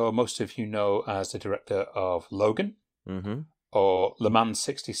I'm sure most of you know as the director of Logan, or Le Mans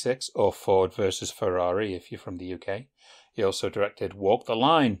 66, or Ford versus Ferrari if you're from the UK. He also directed Walk the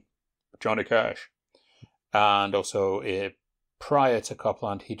Line, Johnny Cash. And also, prior to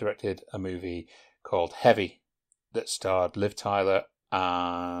Copland, he directed a movie called Heavy that starred Liv Tyler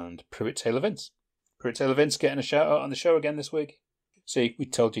and Pruitt Taylor Vince. Pruitt Taylor Vince getting a shout out on the show again this week. See, we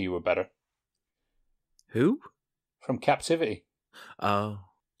told you were better. Who? From Captivity. Oh.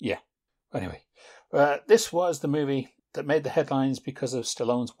 Yeah. Anyway, this was the movie that made the headlines because of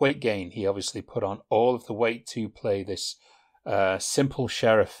Stallone's weight gain. He obviously put on all of the weight to play this simple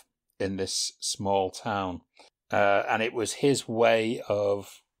sheriff in this small town. And it was his way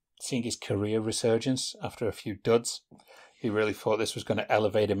of seeing his career resurgence after a few duds. He really thought this was going to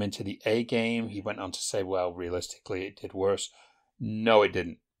elevate him into the A game. He went on to say, well, realistically, it did worse. No, it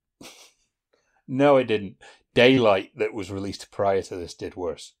didn't. No, it didn't. Daylight, that was released prior to this, did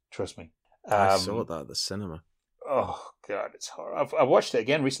worse. Trust me. I saw that at the cinema. Oh, God, it's horrible. I watched it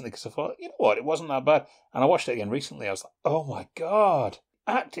again recently because I thought, you know what, it wasn't that bad. And I watched it again recently. I was like, oh, my God,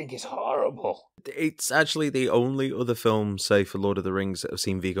 acting is horrible. It's actually the only other film, say, for Lord of the Rings that I've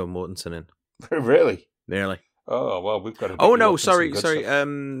seen Viggo Mortensen in. Really? Nearly. Oh, well, we've got to... Oh, no, sorry.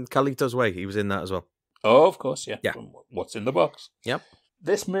 Carlito's Way. He was in that as well. Oh, of course, yeah. Yeah. From What's in the Box? Yep.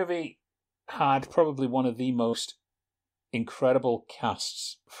 This movie had probably one of the most incredible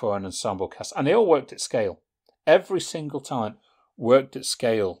casts for an ensemble cast. And they all worked at scale. Every single talent worked at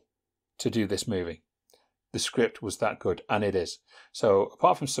scale to do this movie. The script was that good, and it is. So,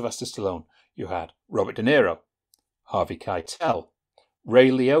 apart from Sylvester Stallone, you had Robert De Niro, Harvey Keitel, Ray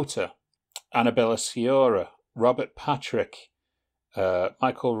Liotta, Annabella Sciorra, Robert Patrick,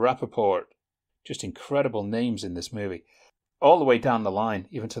 Michael Rappaport. Just incredible names in this movie. All the way down the line,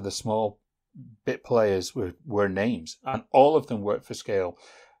 even to the small bit players were names, and all of them worked for scale.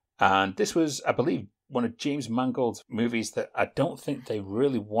 And this was, I believe, one of James Mangold's movies that I don't think they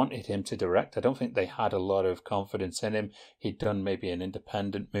really wanted him to direct. I don't think they had a lot of confidence in him. He'd done maybe an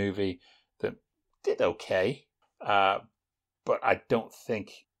independent movie that did okay, but I don't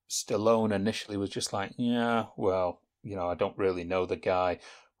think Stallone initially was just like, yeah, well, you know, I don't really know the guy,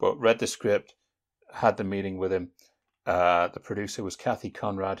 but read the script, had the meeting with him. The producer was Kathy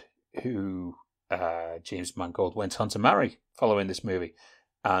Conrad, who James Mangold went on to marry following this movie.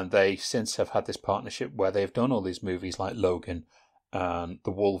 And they since have had this partnership where they've done all these movies like Logan and The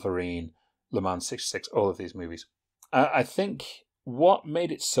Wolverine, Le Mans 66, all of these movies. I think what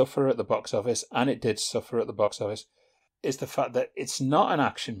made it suffer at the box office, and it did suffer at the box office, is the fact that it's not an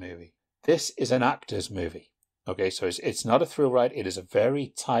action movie. This is an actor's movie. Okay, so it's not a thrill ride. It is a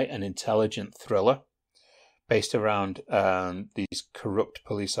very tight and intelligent thriller based around these corrupt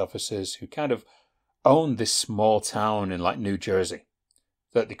police officers who kind of own this small town in like New Jersey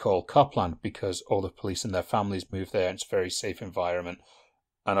that they call Copland because all the police and their families move there and it's a very safe environment.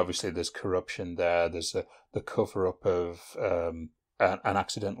 And obviously there's corruption there. There's the cover-up of an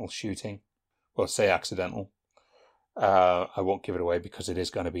accidental shooting. Well, say accidental. I won't give it away because it is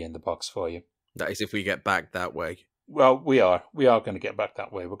going to be in the box for you. That is if we get back that way. Well, we are going to get back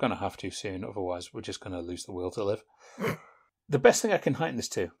that way. We're going to have to soon, otherwise we're just going to lose the will to live. The best thing I can heighten this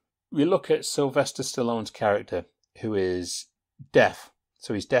to, we look at Sylvester Stallone's character, who is deaf.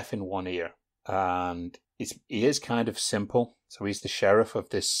 So he's deaf in one ear, and he is kind of simple. So he's the sheriff of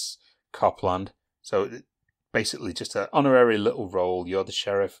this copland. So basically just an honorary little role. You're the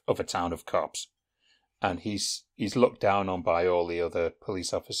sheriff of a town of cops. And he's looked down on by all the other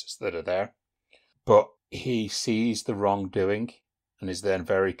police officers that are there. But he sees the wrongdoing and is then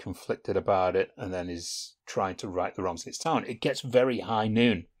very conflicted about it, and then is trying to right the wrongs in his town. It gets very High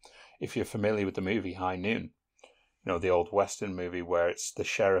Noon, if you're familiar with the movie High Noon. You know, the old Western movie where it's the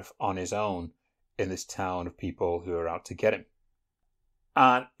sheriff on his own in this town of people who are out to get him.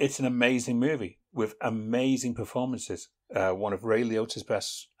 And it's an amazing movie with amazing performances. One of Ray Liotta's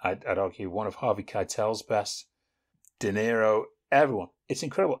best, I'd argue, one of Harvey Keitel's best, De Niro, everyone. It's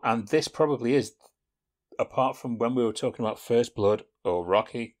incredible. And this probably is, apart from when we were talking about First Blood or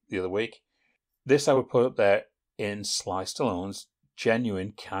Rocky the other week, this I would put up there in Sly Stallone's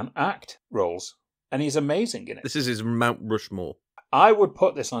genuine can act roles. And he's amazing in it. This is his Mount Rushmore. I would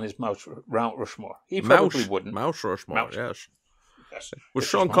put this on his Mount Rushmore. He probably wouldn't. Mount Rushmore, yes. Yes. Was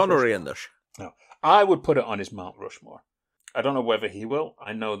Sean Connery in this? No. I would put it on his Mount Rushmore. I don't know whether he will.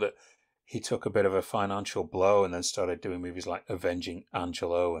 I know that he took a bit of a financial blow and then started doing movies like Avenging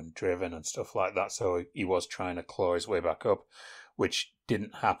Angelo and Driven and stuff like that. So he was trying to claw his way back up, which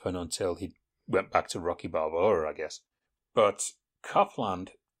didn't happen until he went back to Rocky Balboa, I guess. But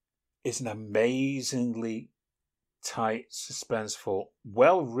Copland is an amazingly tight, suspenseful,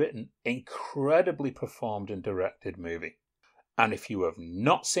 well-written, incredibly performed and directed movie. And if you have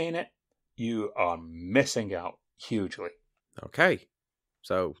not seen it, you are missing out hugely. Okay.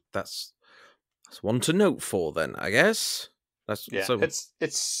 So that's one to note for then, I guess.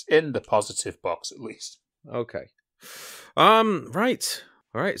 It's in the positive box at least. Okay. Right.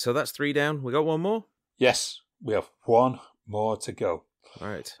 All right, so that's 3 down. We got one more? Yes, we have one more to go. All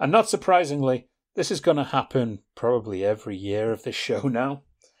right. And not surprisingly, this is going to happen probably every year of this show now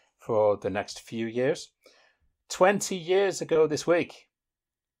for the next few years. 20 years ago this week,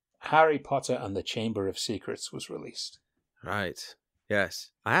 Harry Potter and the Chamber of Secrets was released. Right. Yes.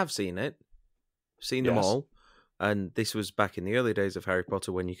 I have seen it. Seen them all. And this was back in the early days of Harry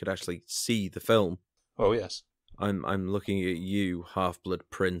Potter when you could actually see the film. Oh, yes. I'm looking at you, Half-Blood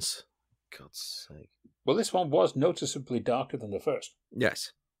Prince. God's sake. Well, this one was noticeably darker than the first.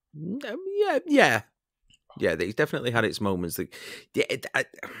 Yes. Yeah. He's definitely had its moments. I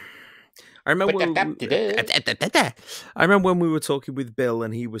remember when we were talking with Bill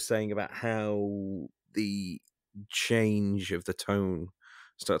and he was saying about how the change of the tone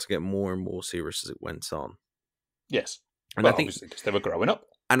started to get more and more serious as it went on. Yes. And well, I think obviously because they were growing up.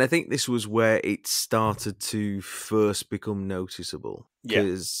 And I think this was where it started to first become noticeable.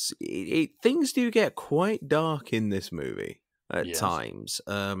 Because things do get quite dark in this movie at times.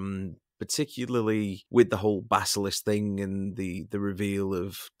 Particularly with the whole Basilisk thing and the reveal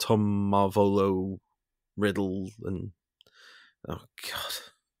of Tom Marvolo Riddle and... Oh,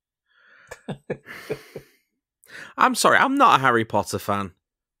 God. I'm sorry, I'm not a Harry Potter fan.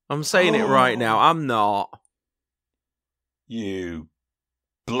 I'm saying it right now, I'm not. You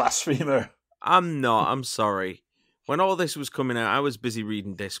blasphemer. I'm not, I'm sorry. When all this was coming out, I was busy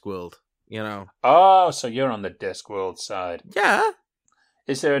reading Discworld, you know. Oh, so you're on the Discworld side. Yeah.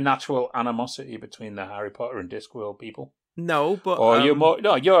 Is there a natural animosity between the Harry Potter and Discworld people? No, but... Or you're more...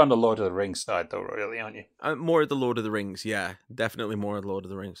 No, you're on the Lord of the Rings side, though, really, aren't you? More of the Lord of the Rings, yeah. Definitely more of the Lord of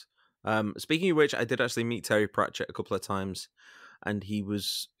the Rings. Speaking of which, I did actually meet Terry Pratchett a couple of times, and he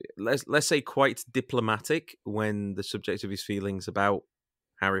was, let's say, quite diplomatic when the subject of his feelings about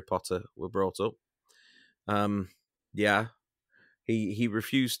Harry Potter were brought up. Yeah. He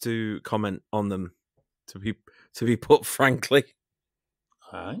refused to comment on them, to be put frankly.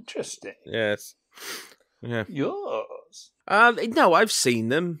 Interesting. Yes. Yeah. Yours? No, I've seen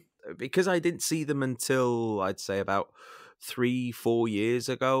them because I didn't see them until I'd say about 3-4 years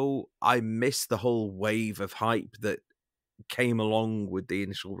ago. I missed the whole wave of hype that came along with the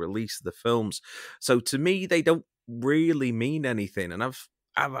initial release of the films. So to me, they don't really mean anything. And I've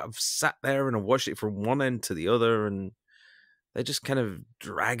sat there and I watched it from one end to the other, and they just kind of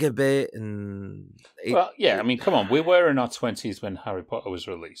drag a bit. And I mean, come on, we were in our 20s when Harry Potter was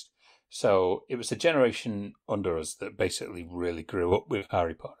released, so it was a generation under us that basically really grew up with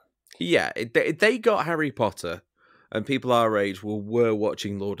Harry Potter. Yeah, they got Harry Potter, and people our age were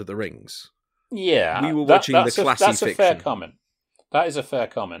watching Lord of the Rings. Yeah, we were watching the classy fiction. That's a fair comment. That is a fair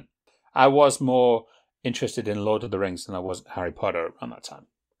comment. I was more interested in Lord of the Rings than I was Harry Potter around that time.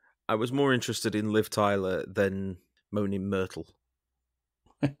 I was more interested in Liv Tyler than Moaning Myrtle.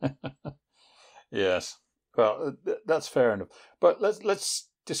 Yes. Well, that's fair enough. But let's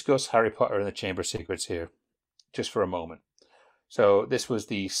discuss Harry Potter and the Chamber of Secrets here, just for a moment. So this was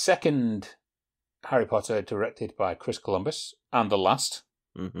the second Harry Potter directed by Chris Columbus, and the last,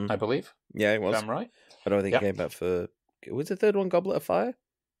 I believe. Yeah, it was. If I'm right. I don't think it came back for... Was the third one Goblet of Fire?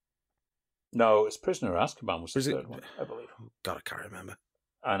 No, it's Prisoner of Azkaban was the third one, I believe. God, I can't remember.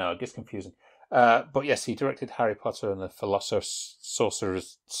 I know, it gets confusing. But yes, he directed Harry Potter and the Philosopher's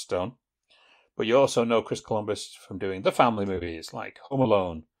Sorcerer's Stone. But you also know Chris Columbus from doing the family movies like Home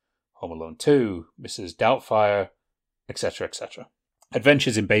Alone 2, Mrs. Doubtfire, etc., etc.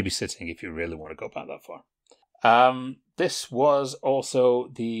 Adventures in Babysitting, if you really want to go back that far. This was also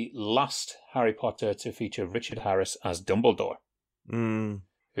the last Harry Potter to feature Richard Harris as Dumbledore,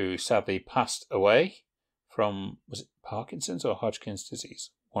 who sadly passed away from, was it Parkinson's or Hodgkin's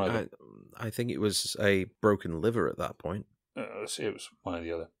disease? One of them. I think it was a broken liver at that point. It was one or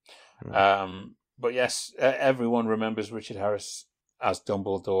the other. But yes, everyone remembers Richard Harris as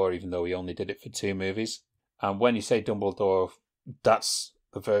Dumbledore, even though he only did it for 2 movies. And when you say Dumbledore, that's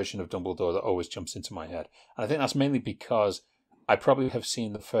the version of Dumbledore that always jumps into my head. And I think that's mainly because I probably have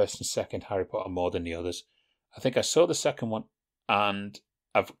seen the first and second Harry Potter more than the others. I think I saw the second one, and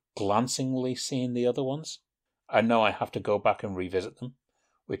I've glancingly seen the other ones. I know I have to go back and revisit them,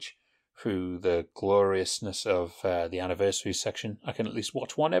 which, through the gloriousness of the anniversary section, I can at least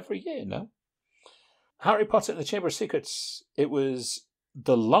watch one every year now. Harry Potter and the Chamber of Secrets, it was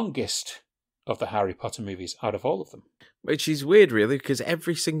the longest of the Harry Potter movies out of all of them. Which is weird, really, because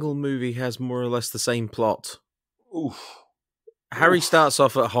every single movie has more or less the same plot. Oof. Harry starts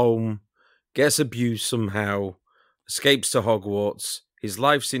off at home, gets abused somehow, escapes to Hogwarts, his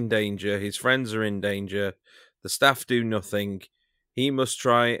life's in danger, his friends are in danger, the staff do nothing, he must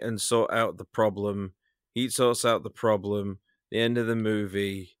try and sort out the problem, he sorts out the problem, the end of the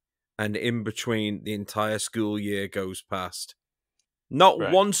movie, and in between the entire school year goes past.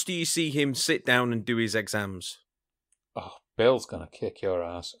 Not once do you see him sit down and do his exams. Oh, Bill's going to kick your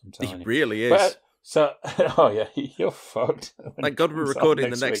ass, I'm telling you. He really is. But, so, oh yeah, you're fucked. Thank God we're recording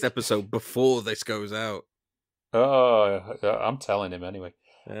the next episode before this goes out. Oh, I'm telling him anyway.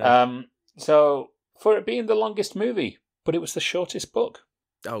 Yeah. So, for it being the longest movie, but it was the shortest book.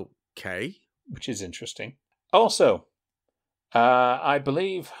 Okay. Which is interesting. Also, I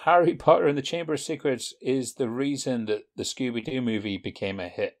believe Harry Potter and the Chamber of Secrets is the reason that the Scooby-Doo movie became a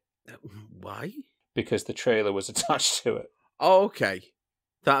hit. Why? Because the trailer was attached to it. Oh, okay.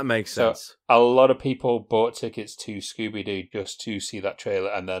 That makes sense. So, a lot of people bought tickets to Scooby-Doo just to see that trailer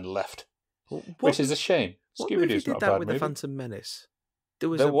and then left. Which is a shame. What Scooby-Doo's movie did not a that bad with movie. The Phantom Menace?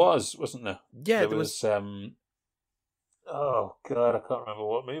 Wasn't there? Yeah, there was. Oh God, I can't remember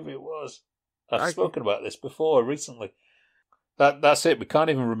what movie it was. I've spoken about this before recently. That's it. We can't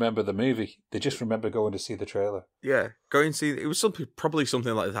even remember the movie. They just remember going to see the trailer. Yeah, go and see. It was probably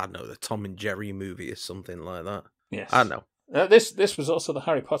something like that. I don't know, the Tom and Jerry movie or something like that. Yes, I don't know. This was also the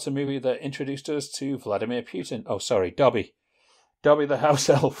Harry Potter movie that introduced us to Vladimir Putin. Oh, sorry, Dobby the house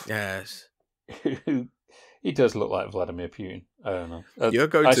elf. Yes, he does look like Vladimir Putin. I don't know. You're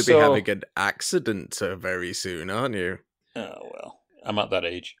going to be having an accident very soon, aren't you? Oh well, I'm at that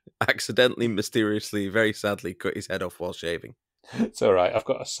age. Accidentally, mysteriously, very sadly, cut his head off while shaving. It's all right. I've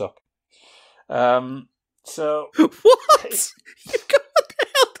got a sock. So what? What the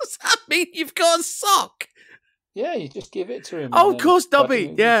hell does that mean? You've got a sock? Yeah, you just give it to him. Oh, of course,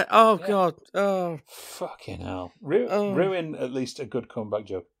 Dobby. Yeah. Oh, yeah. God. Oh, fucking hell. Ruin at least a good comeback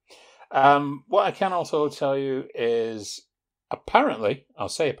joke. What I can also tell you is, apparently, I'll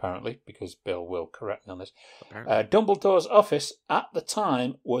say apparently because Bill will correct me on this. Dumbledore's office at the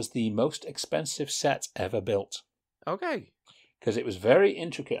time was the most expensive set ever built. Okay. Because it was very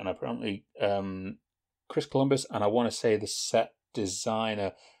intricate, and apparently Chris Columbus, and I want to say the set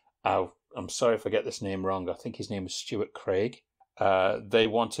designer, I'm sorry if I get this name wrong, I think his name was Stuart Craig. They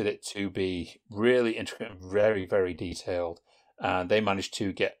wanted it to be really intricate and very, very detailed, and they managed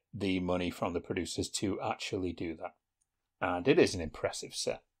to get the money from the producers to actually do that. And it is an impressive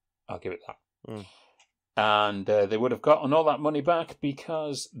set, I'll give it that. And they would have gotten all that money back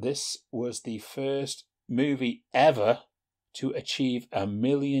because this was the first movie ever to achieve 1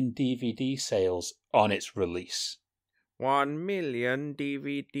 million DVD sales on its release. 1 million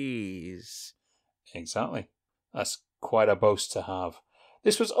DVDs. Exactly. That's quite a boast to have.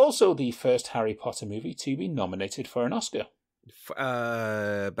 This was also the first Harry Potter movie to be nominated for an Oscar.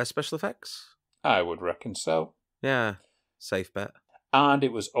 Best special effects? I would reckon so. Yeah, safe bet. And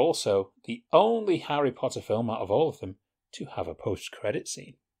it was also the only Harry Potter film out of all of them to have a post-credit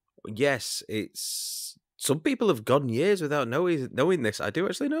scene. Yes, it's some people have gone years without knowing this. I do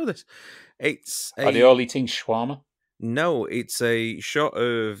actually know this. It's Are they all eating shawarma? No, it's a shot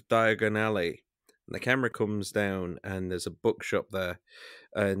of Diagon Alley. And the camera comes down, and there's a bookshop there,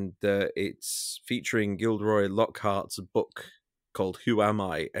 and it's featuring Gilderoy Lockhart's book called "Who Am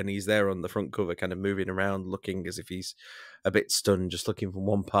I?" And he's there on the front cover, kind of moving around, looking as if he's a bit stunned, just looking from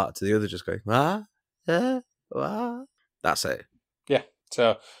one part to the other, just going, "Ah, ah." That's it. Yeah,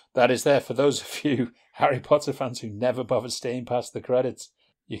 so that is there for those of you Harry Potter fans who never bothered staying past the credits.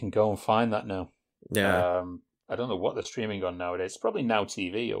 You can go and find that now. Yeah. I don't know what they're streaming on nowadays. It's probably Now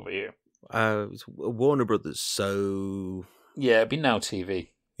TV over here. It's Warner Brothers, so Yeah, it'd be Now TV.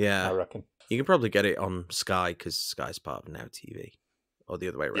 yeah, I reckon. you can probably get it on Sky because Sky's part of Now TV, or the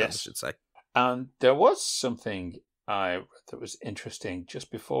other way around, Yes. I should say. And there was something I read that was interesting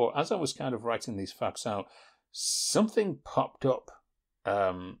just before, as I was kind of writing these facts out. Something popped up.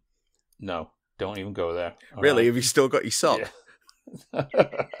 No, don't even go there. All Really? right. Have you still got your sock? Yeah.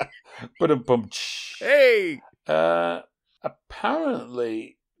 But a bump. Hey!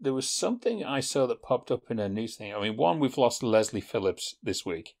 Apparently, there was something I saw that popped up in a news thing. I mean, one, we've lost Leslie Phillips this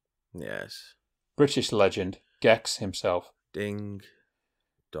week. Yes. British legend, Gex himself. Ding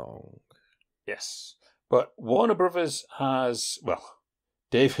dong. Yes. But Warner Brothers has, well,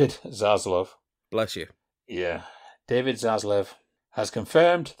 David Zaslav. Bless you. Yeah. David Zaslav has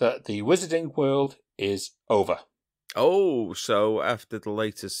confirmed that the Wizarding World is over. Oh, so after the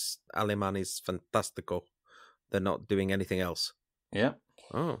latest Alemani's Fantastico, they're not doing anything else. Yeah.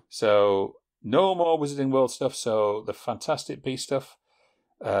 Oh. So no more Wizarding World stuff. So the Fantastic Beasts stuff,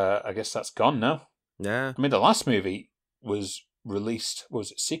 I guess that's gone now. Yeah. I mean, the last movie was released,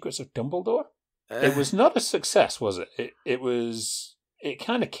 was it Secrets of Dumbledore? It was not a success, was it? It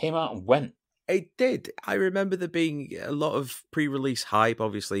kind of came out and went. It did. I remember there being a lot of pre-release hype,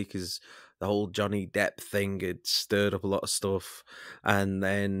 obviously, because the whole Johnny Depp thing had stirred up a lot of stuff. And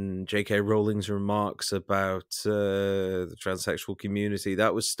then J.K. Rowling's remarks about the transsexual community,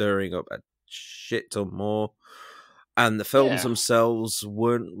 that was stirring up a shit ton more. And the films themselves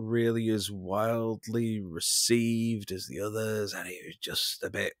weren't really as wildly received as the others, and it was just a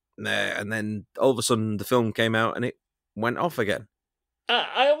bit there. And then all of a sudden the film came out and it went off again.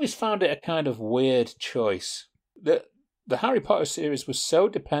 I always found it a kind of weird choice. The Harry Potter series was so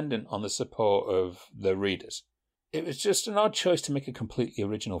dependent on the support of the readers. It was just an odd choice to make a completely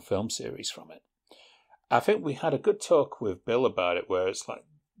original film series from it. I think we had a good talk with Bill about it, where it's like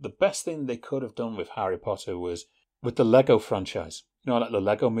the best thing they could have done with Harry Potter was with the Lego franchise. You know, like the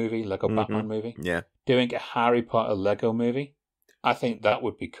Lego movie, Lego Batman movie? Yeah. Doing a Harry Potter Lego movie. I think that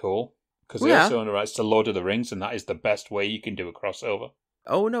would be cool. Because they also own the rights to Lord of the Rings, and that is the best way you can do a crossover.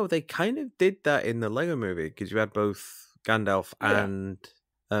 Oh, no, they kind of did that in the Lego movie, because you had both Gandalf and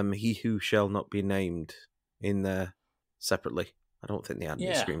He Who Shall Not Be Named in there separately. I don't think they had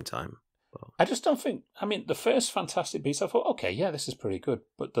any screen time. But I just don't think... I mean, the first Fantastic Beasts, I thought, okay, yeah, this is pretty good.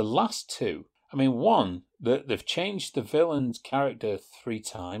 But the last two... I mean, one, they've changed the villain's character 3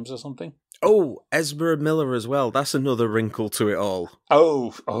 times or something. Oh, Ezra Miller as well. That's another wrinkle to it all.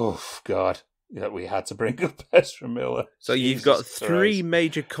 Oh, God. Yeah, we had to bring up Ezra Miller. So you've got 3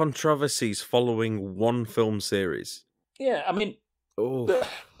 major controversies following one film series. Yeah, I mean,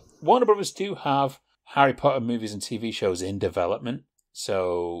 Warner Brothers do have Harry Potter movies and TV shows in development.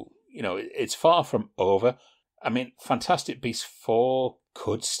 So, you know, it's far from over. I mean, Fantastic Beasts 4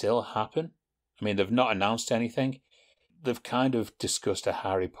 could still happen. I mean, they've not announced anything. They've kind of discussed a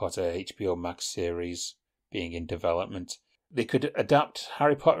Harry Potter HBO Max series being in development. They could adapt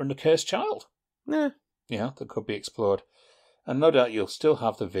Harry Potter and the Cursed Child. Yeah. Yeah, that could be explored. And no doubt you'll still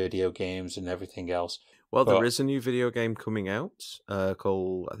have the video games and everything else. Well, there is a new video game coming out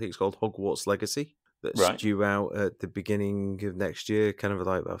called, I think it's called Hogwarts Legacy. That's due out at the beginning of next year, kind of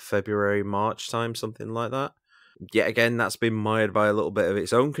like about February, March time, something like that. Yet again, that's been mired by a little bit of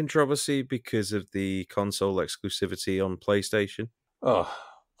its own controversy because of the console exclusivity on PlayStation. Oh,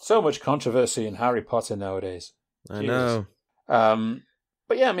 so much controversy in Harry Potter nowadays. I know.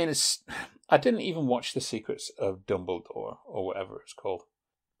 But yeah, I mean, I didn't even watch The Secrets of Dumbledore, or whatever it's called.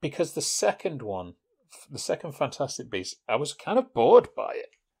 Because the second one, the second Fantastic Beasts, I was kind of bored by it.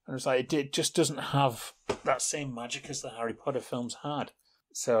 And it's like, it just doesn't have that same magic as the Harry Potter films had.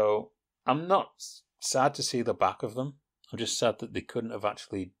 So I'm not sad to see the back of them. I'm just sad that they couldn't have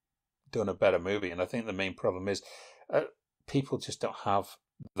actually done a better movie. And I think the main problem is people just don't have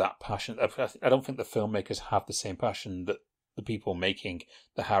that passion. I don't think the filmmakers have the same passion that the people making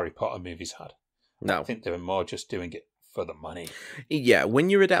the Harry Potter movies had. No. I think they were more just doing it for the money. Yeah, when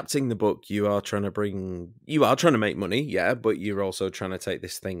you're adapting the book, you are trying to make money, yeah, but you're also trying to take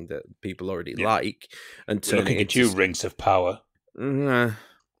this thing that people already like and We're turn looking it at into you, Rings of Power. I'm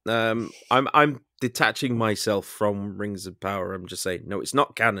detaching myself from Rings of Power. I'm just saying, no, it's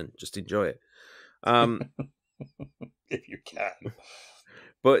not canon. Just enjoy it. If you can.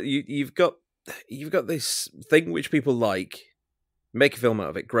 But you've got this thing which people like, make a film out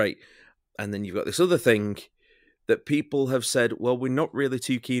of it, great. And then you've got this other thing that people have said, well, we're not really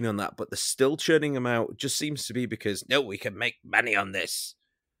too keen on that, but they're still churning them out. It just seems to be because, no, we can make money on this.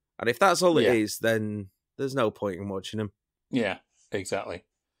 And if that's all it is, then there's no point in watching them. Yeah, exactly.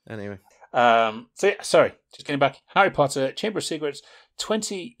 Anyway. Sorry, just getting back. Harry Potter, Chamber of Secrets,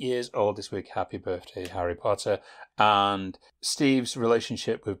 20 years old this week. Happy birthday, Harry Potter. And Steve's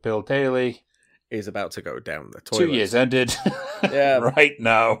relationship with Bill Daly is about to go down the toilet. 2 years ended right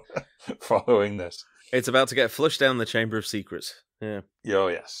now following this. It's about to get flushed down the Chamber of Secrets. Yeah. Oh,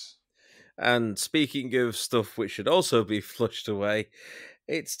 yes. And speaking of stuff which should also be flushed away,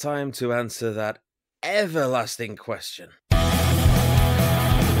 it's time to answer that everlasting question.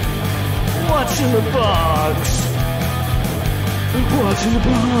 What's in the box? What's in the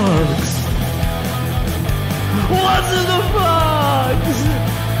box? What's in the box?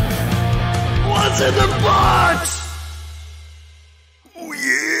 What's in the box? Oh,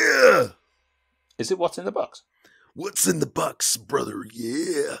 yeah! Is it what's in the box? What's in the box, brother?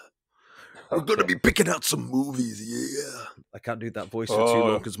 Yeah. We're going to be picking out some movies, yeah. I can't do that voice for too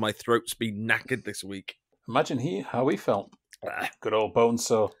long because my throat's been knackered this week. Imagine how he felt. Good old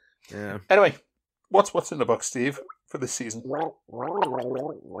Bonesaw. Yeah. Anyway, what's in the box, Steve, for this season?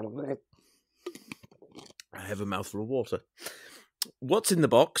 I have a mouthful of water. What's in the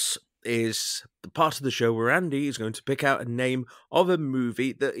box is the part of the show where Andy is going to pick out a name of a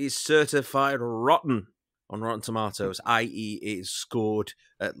movie that is certified rotten on Rotten Tomatoes, i.e. it is scored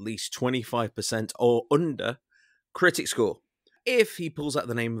at least 25% or under critic score. If he pulls out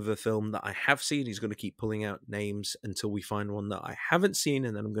the name of a film that I have seen, he's going to keep pulling out names until we find one that I haven't seen,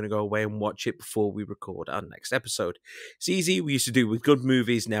 and then I'm going to go away and watch it before we record our next episode. It's easy. We used to do with good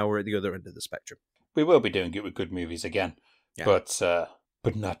movies. Now we're at the other end of the spectrum. We will be doing it with good movies again, yeah.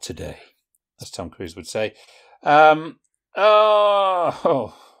 But not today, as Tom Cruise would say. Well,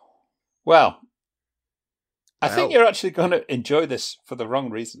 I think you're actually going to enjoy this for the wrong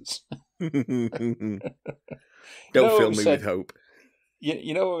reasons. Don't fill me with hope.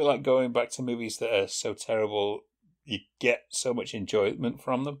 You know, we like going back to movies that are so terrible, you get so much enjoyment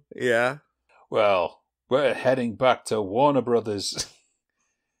from them? Yeah. Well, we're heading back to Warner Brothers.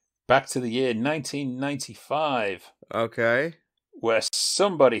 Back to the year 1995. Okay. Where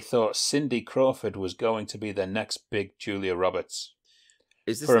somebody thought Cindy Crawford was going to be the next big Julia Roberts.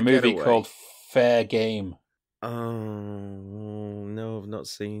 Is this for a movie Getaway? Called Fair Game. Oh, no, I've not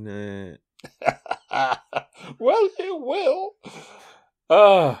seen it. Well, you will.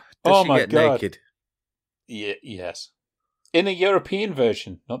 Does oh she my get God. naked? Yes. In a European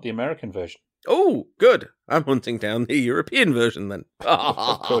version, not the American version. Oh, good. I'm hunting down the European version then.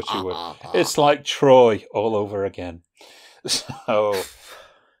 Of course you would. It's like Troy all over again. So,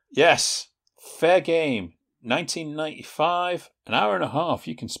 yes, Fair Game, 1995, an hour and a half.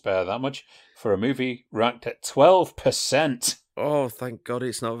 You can spare that much for a movie ranked at 12%. Oh, thank God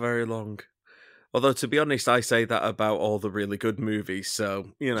it's not very long. Although, to be honest, I say that about all the really good movies,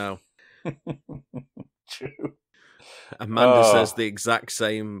 so, you know. True. Amanda says the exact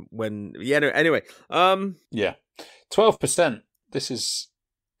same when... Yeah, no, anyway. Yeah, 12%.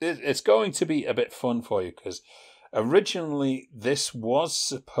 It's going to be a bit fun for you, because originally this was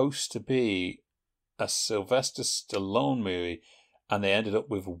supposed to be a Sylvester Stallone movie, and they ended up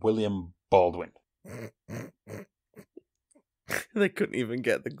with William Baldwin. They couldn't even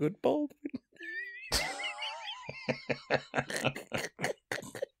get the good Baldwin.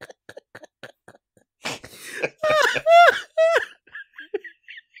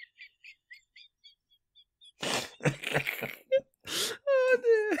 Oh,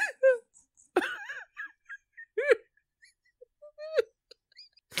 dear.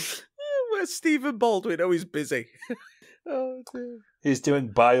 Where's Stephen Baldwin? Oh, he's busy. Oh, dear. He's doing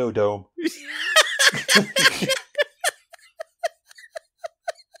Biodome.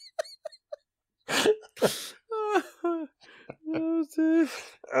 Oh, dear.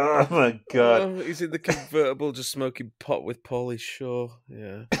 Oh my God. Oh, he's in the convertible just smoking pot with Pauly Shaw.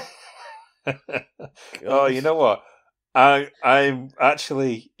 Yeah. Oh, you know what? I'm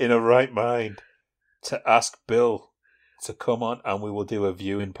actually in a right mind to ask Bill to come on and we will do a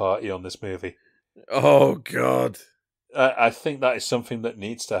viewing party on this movie. Oh, God. I think that is something that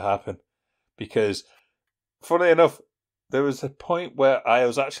needs to happen because, funny enough, There was a point where I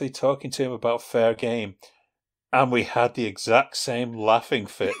was actually talking to him about Fair Game, and we had the exact same laughing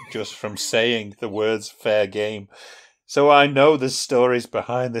fit just from saying the words Fair Game. So I know there's stories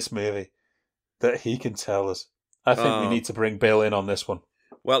behind this movie that he can tell us. I think we need to bring Bill in on this one.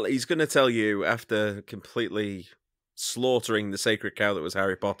 Well, he's going to tell you after completely slaughtering the sacred cow that was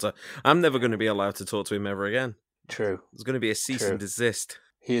Harry Potter, I'm never going to be allowed to talk to him ever again. True. There's going to be a cease and desist.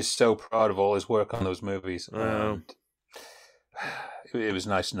 He is so proud of all his work on those movies. Oh. It was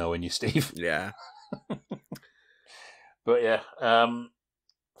nice knowing you, Steve. Yeah. But yeah,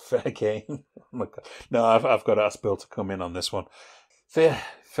 Fair Game. Oh my God. No, I've got to ask Bill to come in on this one.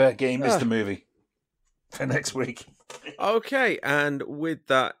 Fair Game is the movie for next week. Okay, and with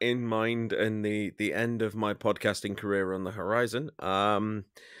that in mind and the end of my podcasting career on the horizon,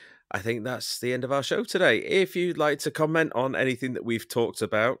 I think that's the end of our show today. If you'd like to comment on anything that we've talked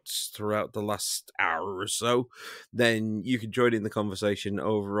about throughout the last hour or so, then you can join in the conversation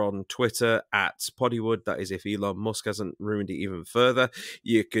over on Twitter at Poddywood. That is if Elon Musk hasn't ruined it even further.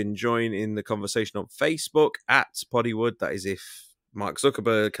 You can join in the conversation on Facebook at Poddywood. That is if Mark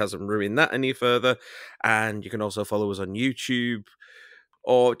Zuckerberg hasn't ruined that any further. And you can also follow us on YouTube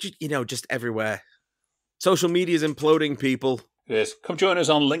or, just everywhere. Social media is imploding, people. Yes, come join us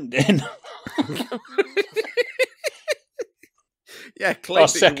on LinkedIn. Yeah, our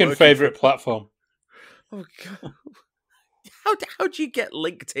second favourite platform. Oh God! How do you get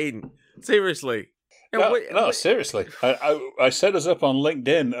LinkedIn? Seriously? No, seriously. I set us up on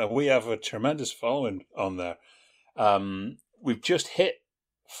LinkedIn, and we have a tremendous following on there. We've just hit,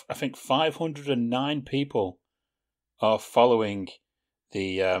 I think, 509 people are following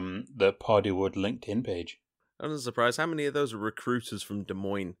the Poddywood LinkedIn page. I'm not surprised. How many of those are recruiters from Des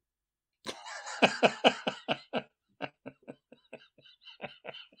Moines?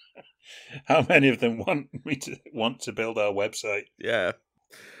 How many of them want to build our website? Yeah.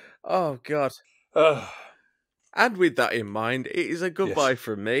 Oh God. And with that in mind, it is a goodbye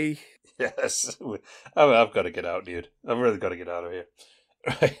from me. Yes. I've got to get out, dude. I've really got to get out of here.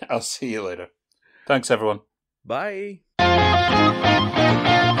 Right, I'll see you later. Thanks, everyone. Bye.